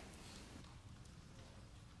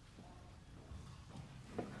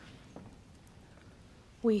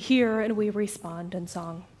 We hear and we respond in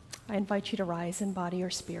song. I invite you to rise in body or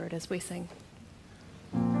spirit as we sing.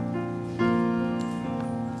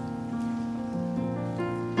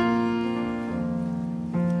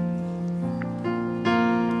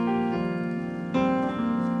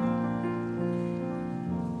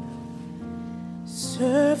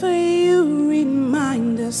 Server, you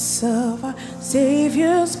remind us of our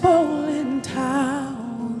Savior's bowl and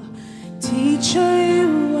towel. Teacher,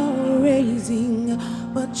 you are raising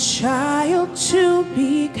a child to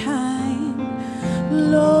be kind.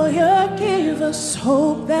 Lawyer, give us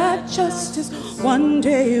hope that justice one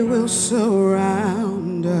day will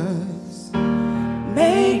surround us.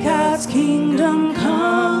 May God's kingdom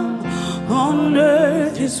come, on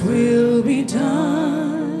earth His will be done.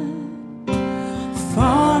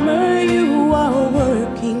 Farmer, you are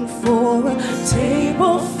working for a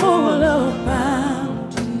table full of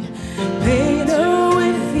bounty. Painter,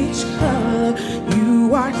 with each color,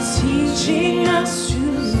 you are teaching us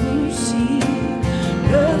to see.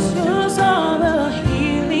 Yours are the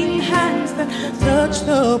healing hands that touch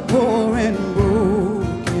the poor and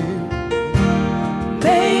broken.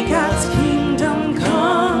 May God's kingdom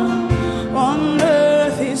come, on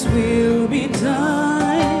earth His will be done.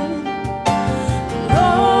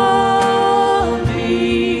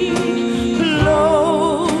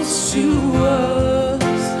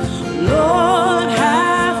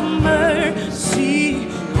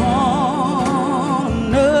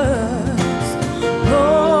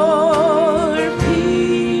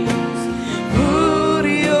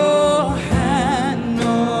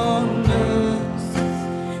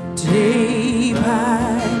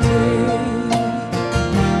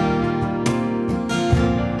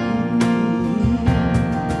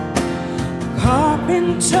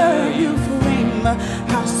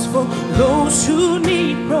 Those who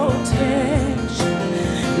need protection,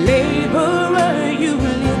 laborer, you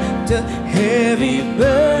lift a heavy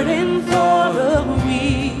burden for the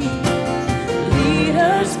weak.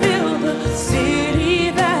 Leaders build a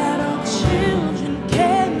city that our children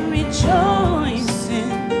can rejoice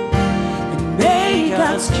in. And may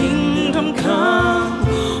God's kingdom come,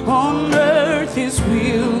 on earth His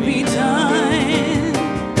will be done.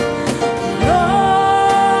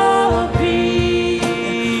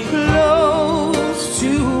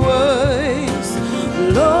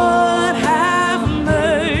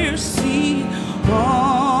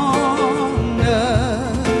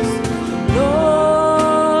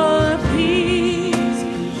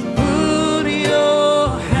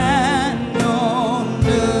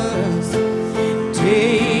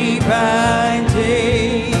 Day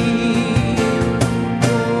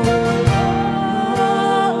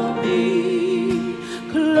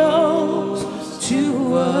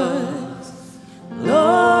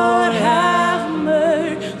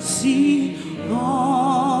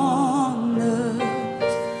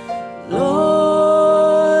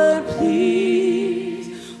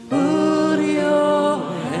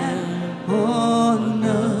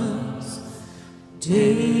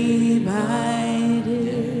day by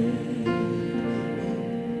day.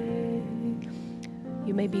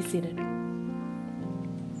 You may be seated.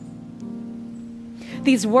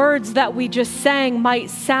 These words that we just sang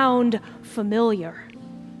might sound familiar.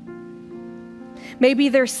 Maybe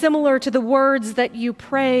they're similar to the words that you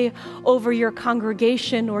pray over your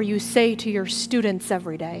congregation or you say to your students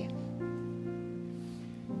every day.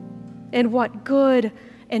 And what good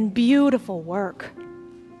and beautiful work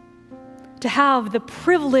to have the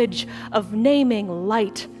privilege of naming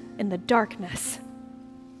light in the darkness,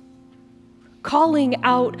 calling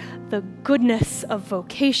out the goodness of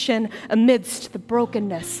vocation amidst the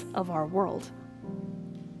brokenness of our world.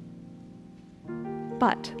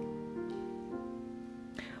 But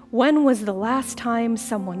when was the last time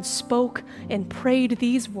someone spoke and prayed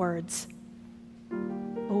these words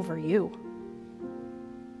over you?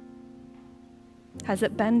 Has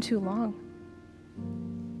it been too long?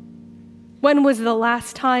 When was the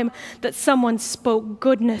last time that someone spoke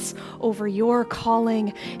goodness over your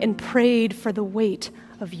calling and prayed for the weight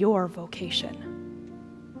of your vocation?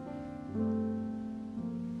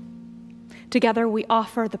 Together we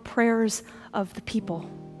offer the prayers of the people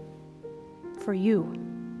for you,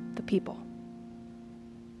 the people.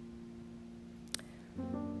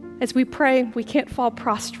 As we pray, we can't fall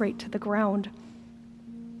prostrate to the ground,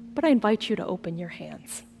 but I invite you to open your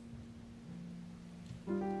hands.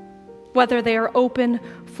 Whether they are open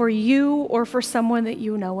for you or for someone that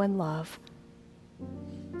you know and love.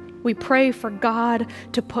 We pray for God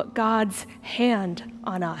to put God's hand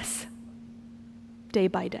on us day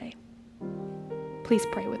by day. Please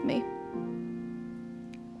pray with me.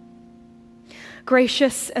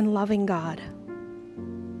 Gracious and loving God,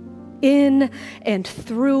 in and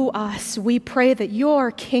through us, we pray that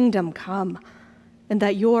your kingdom come and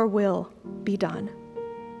that your will be done.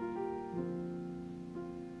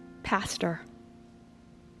 Pastor,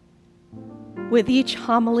 with each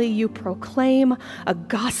homily you proclaim a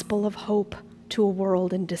gospel of hope to a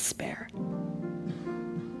world in despair.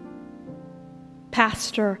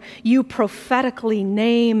 Pastor, you prophetically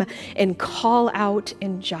name and call out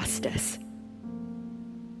injustice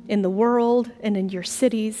in the world and in your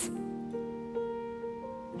cities,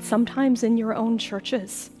 sometimes in your own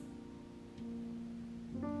churches.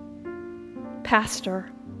 Pastor,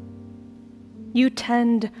 you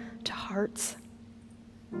tend to hearts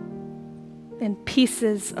and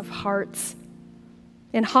pieces of hearts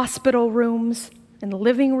in hospital rooms, in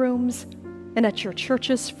living rooms, and at your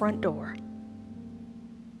church's front door.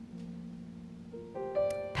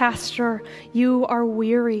 Pastor, you are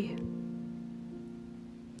weary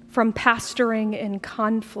from pastoring in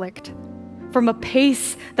conflict, from a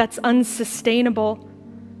pace that's unsustainable,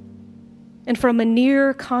 and from a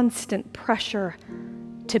near constant pressure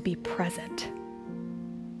to be present.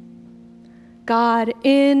 God,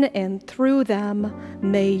 in and through them,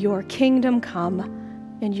 may your kingdom come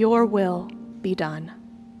and your will be done.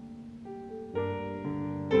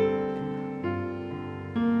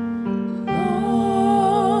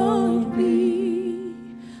 Lord, be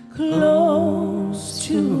close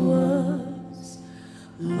to us.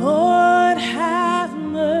 Lord, have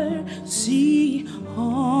mercy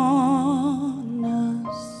on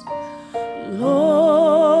us.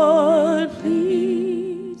 Lord,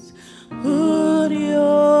 please put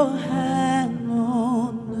your hand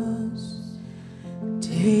on us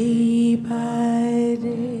day by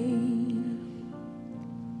day.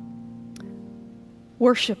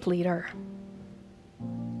 Worship leader,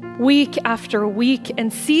 week after week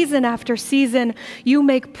and season after season, you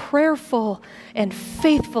make prayerful and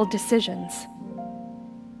faithful decisions.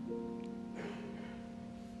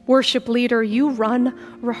 Worship leader, you run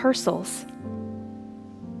rehearsals.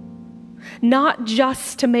 Not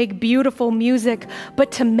just to make beautiful music,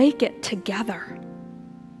 but to make it together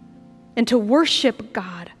and to worship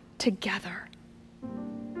God together.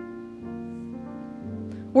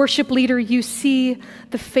 Worship leader, you see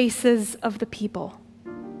the faces of the people,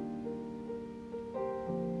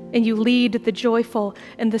 and you lead the joyful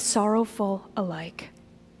and the sorrowful alike.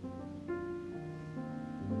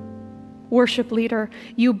 Worship leader,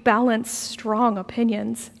 you balance strong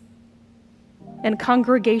opinions and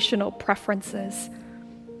congregational preferences,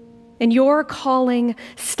 and your calling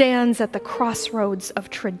stands at the crossroads of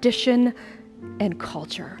tradition and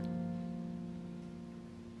culture.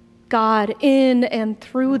 God, in and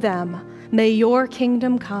through them, may your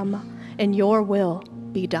kingdom come and your will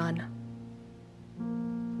be done.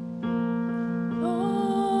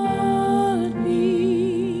 Lord,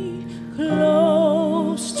 be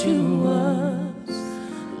close to us.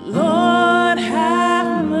 Lord,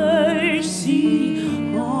 have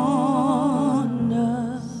mercy on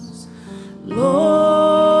us. Lord,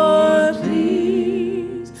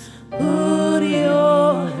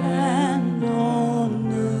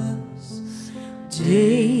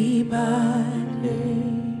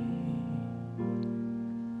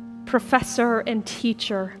 professor and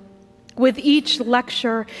teacher. With each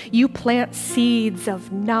lecture, you plant seeds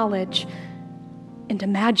of knowledge and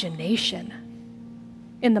imagination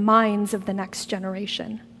in the minds of the next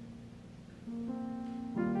generation.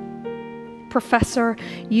 Professor,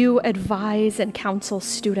 you advise and counsel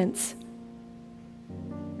students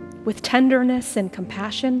with tenderness and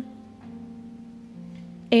compassion,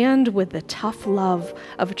 and with the tough love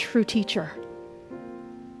of a true teacher.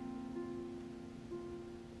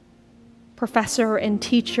 Professor and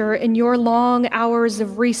teacher, in your long hours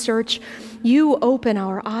of research, you open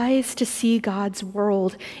our eyes to see God's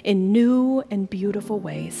world in new and beautiful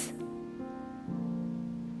ways.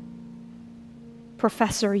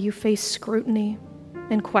 Professor, you face scrutiny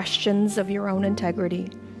and questions of your own integrity.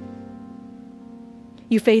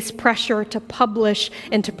 You face pressure to publish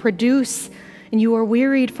and to produce, and you are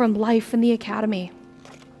wearied from life in the academy.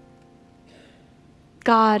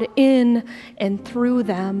 God, in and through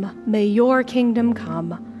them, may your kingdom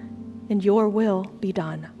come and your will be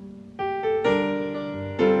done.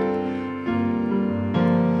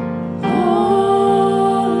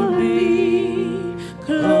 Lord, be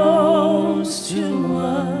close to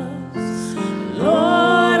us.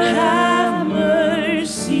 Lord, have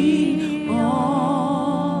mercy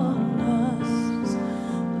on us.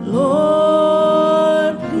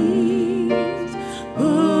 Lord, please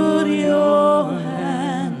put your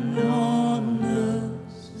hand on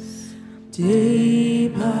us day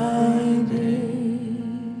by day.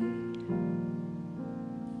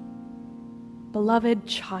 Beloved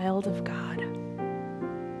child of God,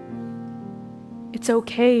 it's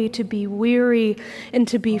okay to be weary and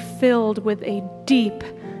to be filled with a deep,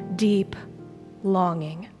 deep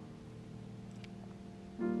longing.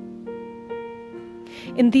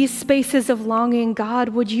 In these spaces of longing, God,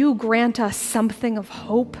 would you grant us something of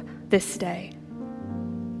hope this day?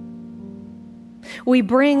 We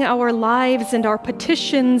bring our lives and our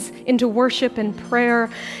petitions into worship and prayer,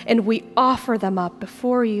 and we offer them up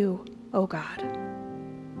before you, O God.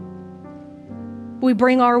 We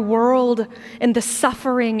bring our world and the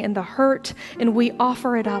suffering and the hurt, and we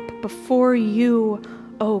offer it up before you,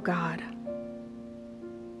 O God.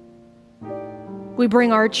 We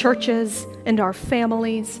bring our churches and our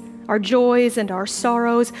families, our joys and our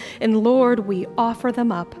sorrows, and Lord, we offer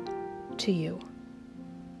them up to you.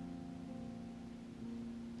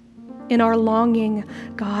 In our longing,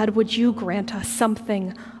 God, would you grant us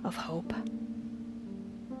something of hope?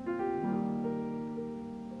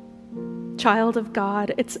 Child of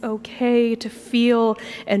God, it's okay to feel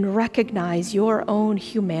and recognize your own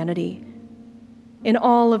humanity in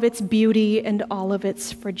all of its beauty and all of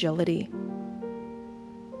its fragility.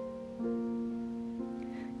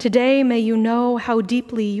 Today, may you know how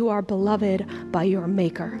deeply you are beloved by your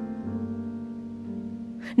Maker.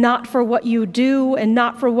 Not for what you do and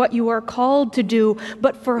not for what you are called to do,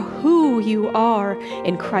 but for who you are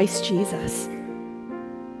in Christ Jesus.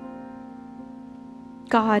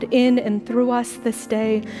 God, in and through us this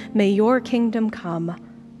day, may your kingdom come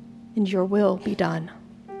and your will be done.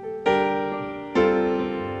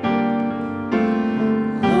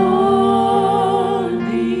 Lord,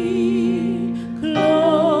 be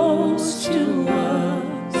close to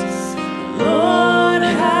us. Lord,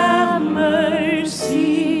 have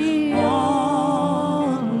mercy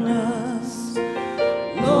on us.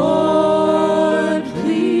 Lord,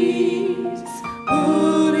 please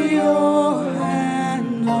put your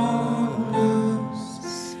hand on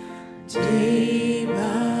us day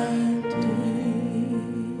by day.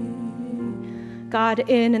 God,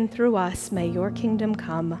 in and through us, may your kingdom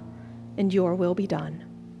come and your will be done.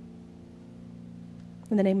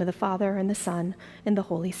 In the name of the Father, and the Son, and the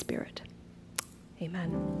Holy Spirit.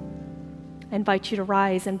 Amen. I invite you to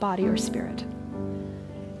rise in body or spirit.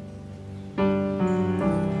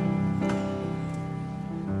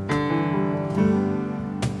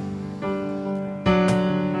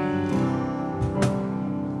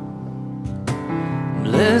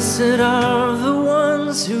 Blessed are the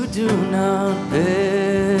ones who do not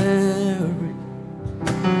bury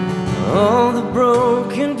all the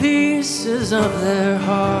broken pieces of their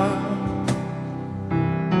heart.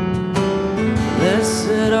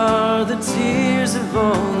 Blessed are the tears of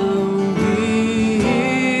all the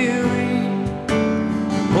weary,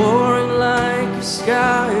 pouring like a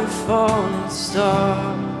sky of falling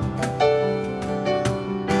star.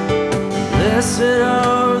 Blessed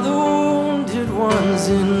are the wounded ones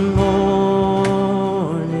in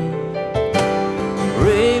mourning,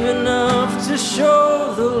 brave enough to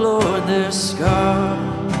show the Lord their scar.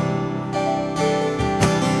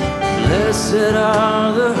 Blessed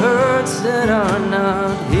are the hurts that are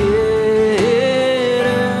not hidden,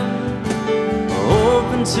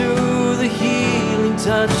 open to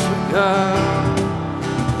touch of God.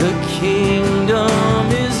 The kingdom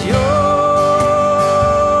is yours.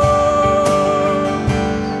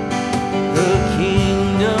 The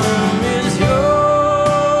kingdom is yours.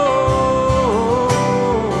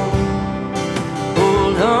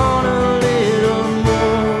 Hold on a little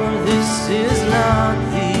more. This is not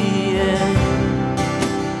the end.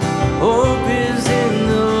 Hope is in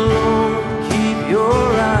the Lord. Keep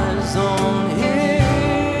your eyes on Him.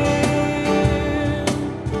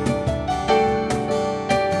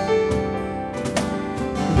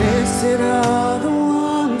 Blessed are the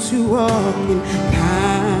ones who walk in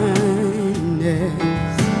kindness,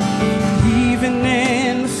 even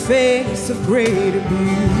in the face of great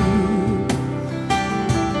abuse.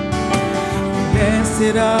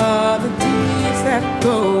 Blessed are the deeds that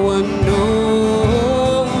go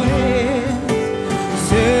unnoticed,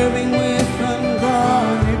 serving with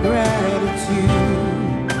ungodly gratitude.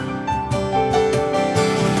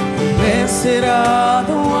 Blessed are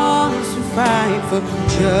the ones who fight for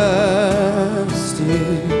justice,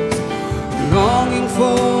 longing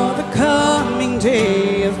for the coming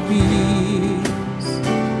day of peace.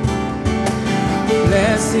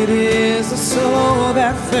 Blessed is the soul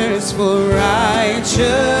that thirsts for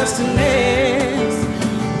righteousness,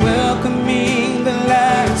 welcoming the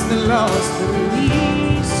last, the lost, the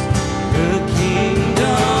least. The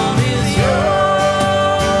kingdom is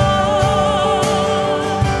yours.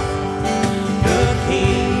 The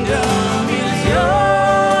kingdom is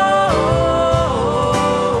yours.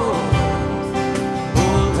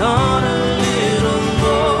 Hold on a little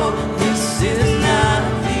more. This is not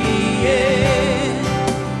the end.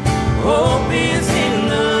 Hope is in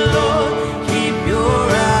the Lord. Keep your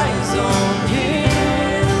eyes on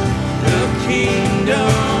Him. The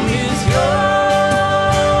kingdom is yours.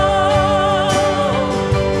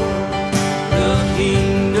 The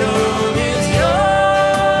kingdom is yours.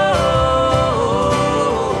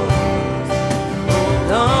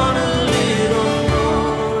 Hold on a little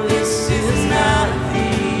more. This is not the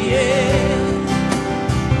end.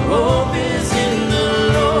 Hope is in the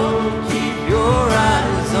Lord. Keep your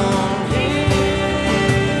eyes on Him.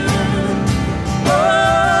 Oh,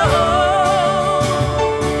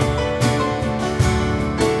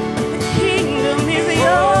 the kingdom is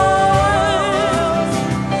yours.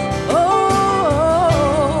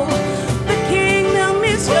 Oh, the kingdom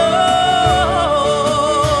is yours.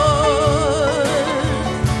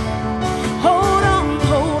 Hold on,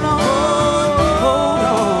 hold on, hold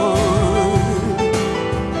on.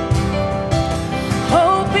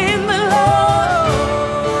 Hope in the Lord.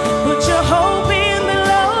 Put your hope in the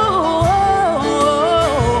Lord.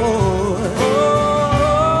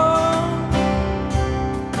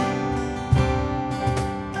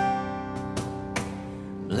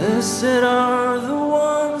 Blessed are the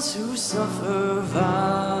ones who suffer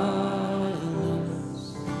violence,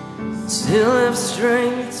 still have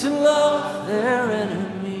strength to love their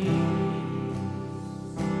enemy.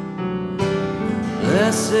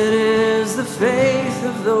 Blessed is the faith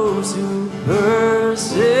of those who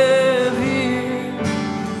persevere.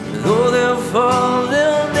 Though they'll fall,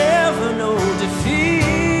 they'll never know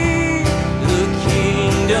defeat. The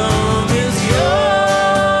kingdom is yours.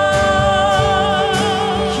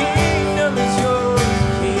 Kingdom is yours.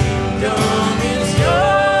 Kingdom is yours.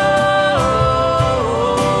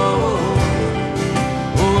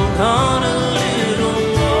 Hold on a little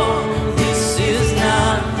more. This is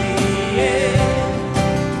not the end.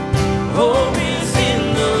 Hope is in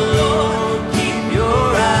the Lord. Keep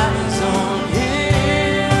your eyes on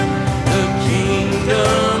Him. The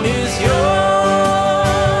kingdom is yours.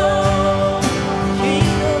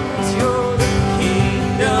 Kingdom is yours. The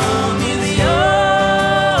kingdom is yours.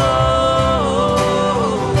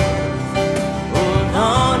 Hold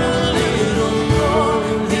on a little more.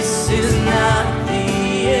 This is not the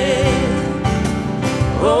end.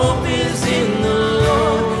 Hope is in the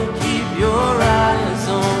Lord. Keep your eyes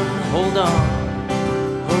on. Hold on.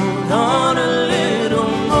 Hold on a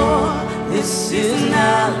little more. This is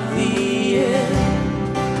not the end.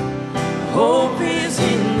 Hope is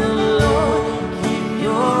in the Lord. Keep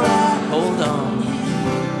your eyes. Hold on.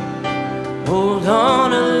 Hold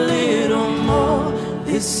on a little more.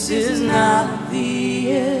 This is not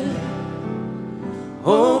the end.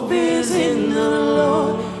 Hope is in the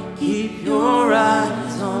Lord. Keep your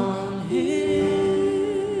eyes on Him.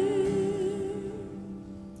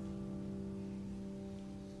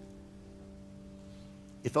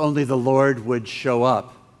 If only the Lord would show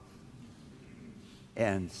up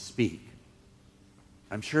and speak,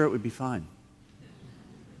 I'm sure it would be fine.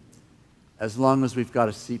 As long as we've got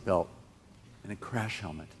a seatbelt and a crash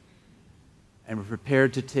helmet and we're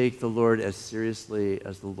prepared to take the Lord as seriously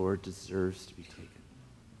as the Lord deserves to be taken.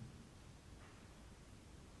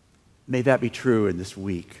 May that be true in this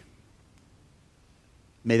week.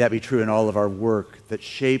 May that be true in all of our work that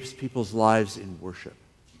shapes people's lives in worship.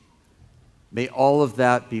 May all of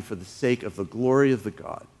that be for the sake of the glory of the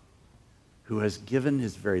God who has given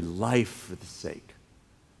his very life for the sake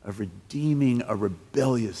of redeeming a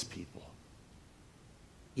rebellious people,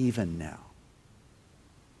 even now,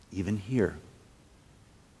 even here.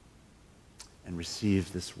 And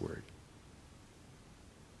receive this word.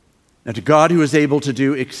 Now, to God who is able to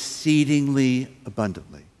do exceedingly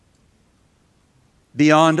abundantly,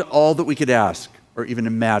 beyond all that we could ask or even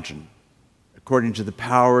imagine, according to the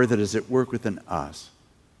power that is at work within us,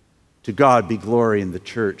 to God be glory in the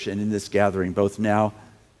church and in this gathering, both now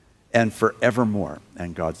and forevermore.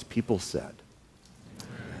 And God's people said,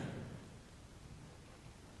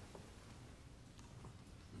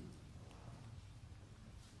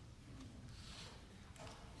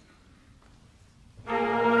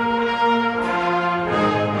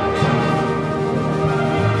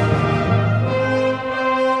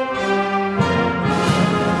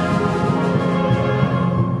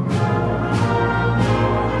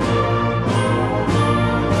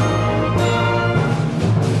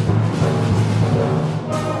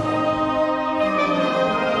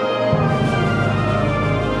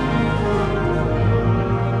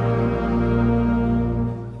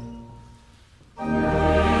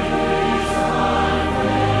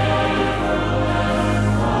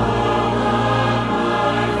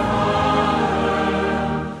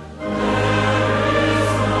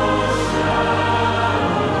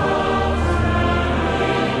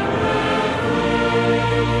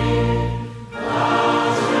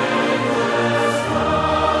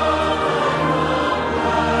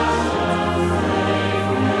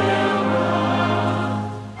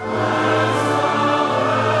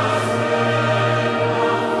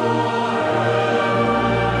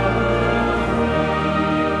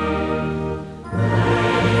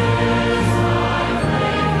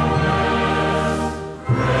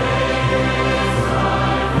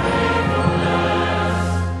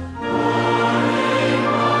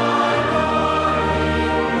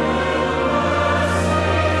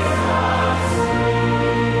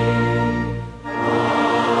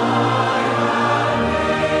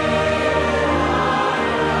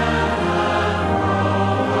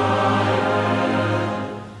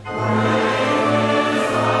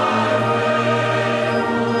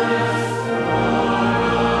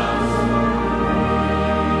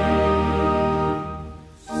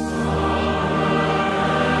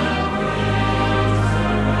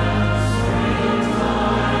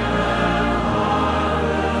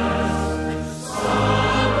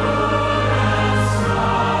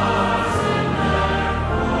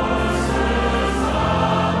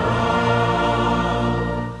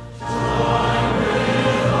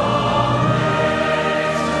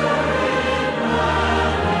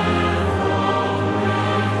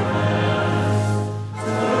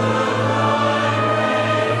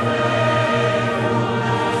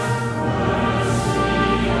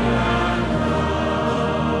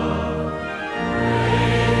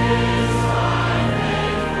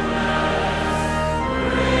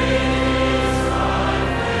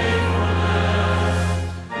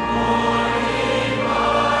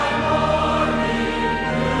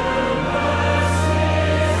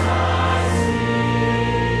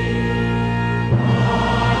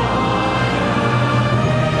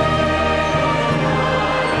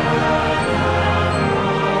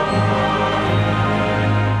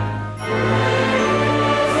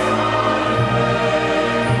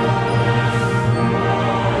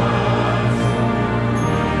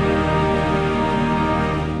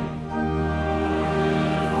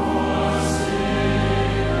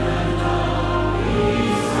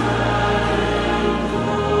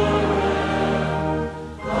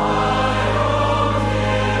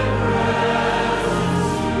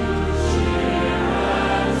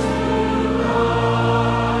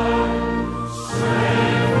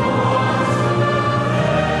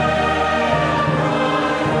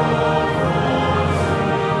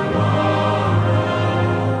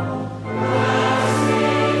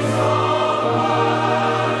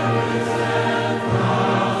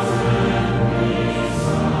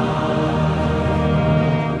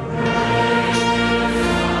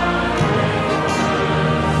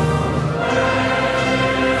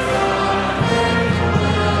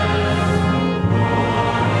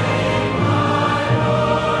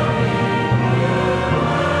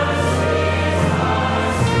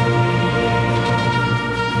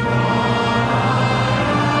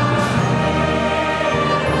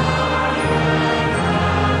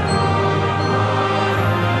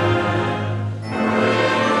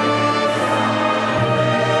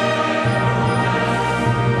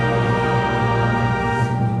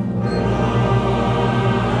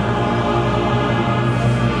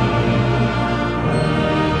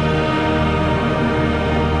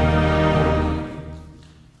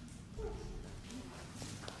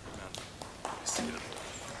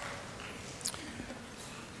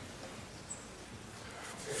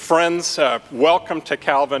 Friends, welcome to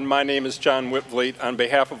Calvin. My name is John Whitvleet. On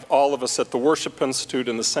behalf of all of us at the Worship Institute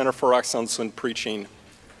and the Center for Excellence in Preaching,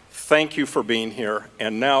 thank you for being here.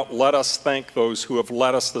 And now let us thank those who have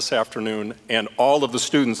led us this afternoon and all of the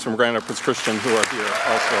students from Grand Rapids Christian who are here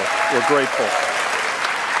also. We're grateful.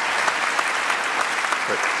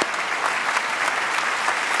 We're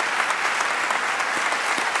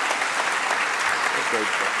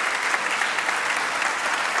grateful.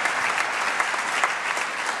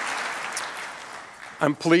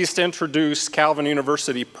 I'm pleased to introduce Calvin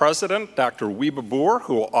University President, Dr. Wiebe Boer,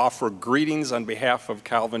 who will offer greetings on behalf of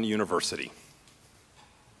Calvin University.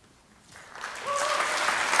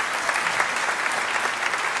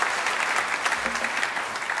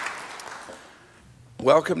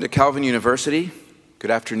 Welcome to Calvin University. Good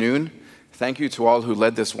afternoon. Thank you to all who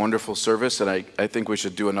led this wonderful service, and I think we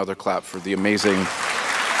should do another clap for the amazing...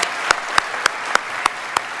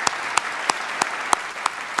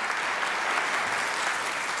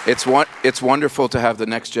 It's wonderful to have the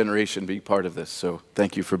next generation be part of this, so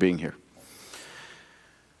thank you for being here.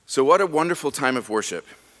 So what a wonderful time of worship.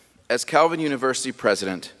 As Calvin University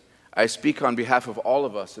President, I speak on behalf of all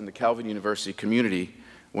of us in the Calvin University community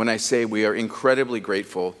when I say we are incredibly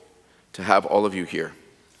grateful to have all of you here.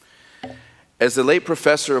 As the late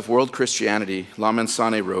professor of world Christianity, Laman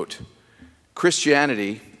Sanneh, wrote,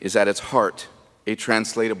 Christianity is at its heart a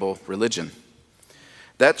translatable religion.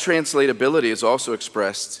 That translatability is also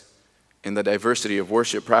expressed in the diversity of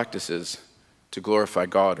worship practices to glorify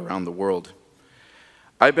God around the world.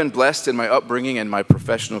 I've been blessed in my upbringing and my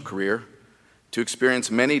professional career to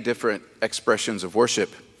experience many different expressions of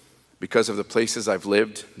worship because of the places I've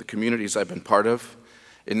lived, the communities I've been part of,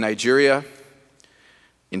 in Nigeria,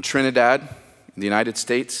 in Trinidad, in the United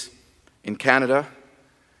States, in Canada,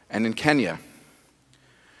 and in Kenya,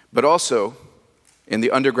 but also in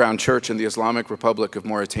the underground church in the Islamic Republic of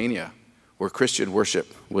Mauritania, where Christian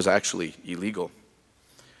worship was actually illegal.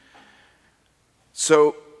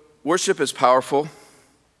 So, worship is powerful.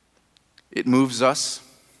 It moves us,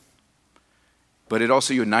 but it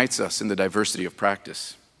also unites us in the diversity of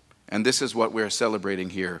practice. And this is what we're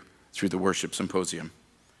celebrating here through the Worship Symposium.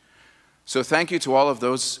 So thank you to all of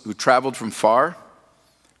those who traveled from far.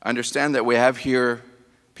 I understand that we have here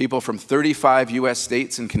people from 35 US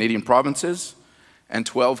states and Canadian provinces, and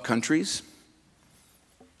 12 countries.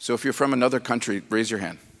 So if you're from another country, raise your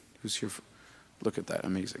hand. Who's here? Look at that,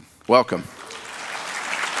 amazing. Welcome.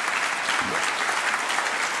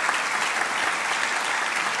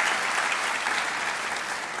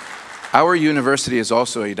 Our university is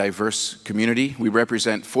also a diverse community. We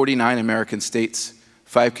represent 49 American states,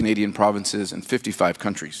 5 Canadian provinces, and 55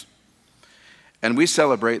 countries. And we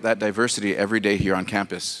celebrate that diversity every day here on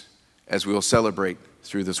campus, as we will celebrate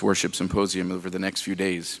through this worship symposium over the next few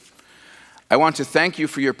days. I want to thank you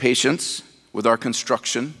for your patience with our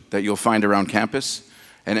construction that you'll find around campus,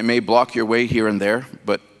 and it may block your way here and there,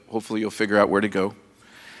 but hopefully you'll figure out where to go.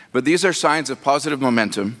 But these are signs of positive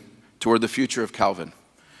momentum toward the future of Calvin.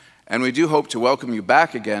 And we do hope to welcome you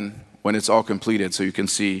back again when it's all completed so you can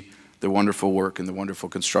see the wonderful work and the wonderful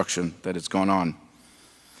construction that has gone on.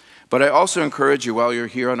 But I also encourage you while you're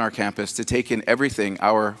here on our campus to take in everything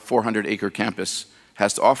our 400-acre campus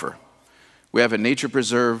has to offer. We have a nature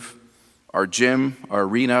preserve, our gym, our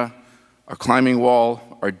arena, our climbing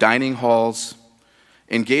wall, our dining halls.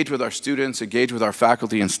 Engage with our students, engage with our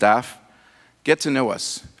faculty and staff. Get to know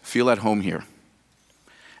us, feel at home here.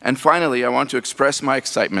 And finally, I want to express my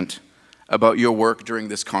excitement about your work during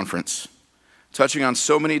this conference, touching on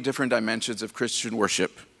so many different dimensions of Christian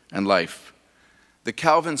worship and life. The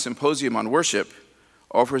Calvin Symposium on Worship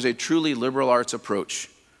offers a truly liberal arts approach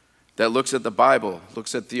that looks at the Bible,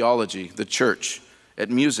 looks at theology, the church, at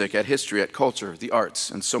music, at history, at culture, the arts,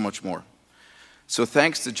 and so much more. So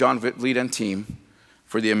thanks to John Whitvleet and team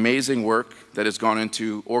for the amazing work that has gone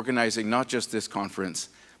into organizing not just this conference,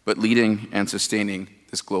 but leading and sustaining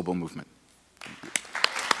this global movement.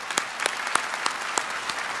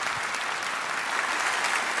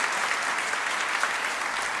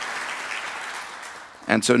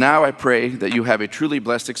 And so now I pray that you have a truly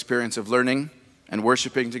blessed experience of learning and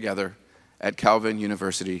worshiping together at Calvin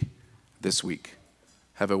University this week.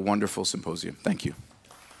 Have a wonderful symposium. Thank you.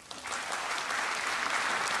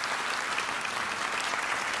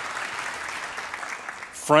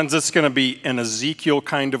 Friends, it's going to be an Ezekiel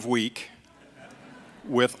kind of week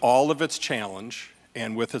with all of its challenge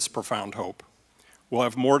and with its profound hope. We'll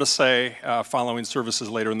have more to say following services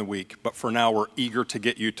later in the week, but for now we're eager to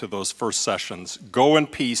get you to those first sessions. Go in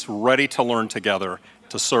peace, ready to learn together,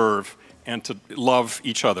 to serve, and to love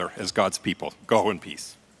each other as God's people. Go in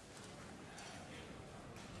peace.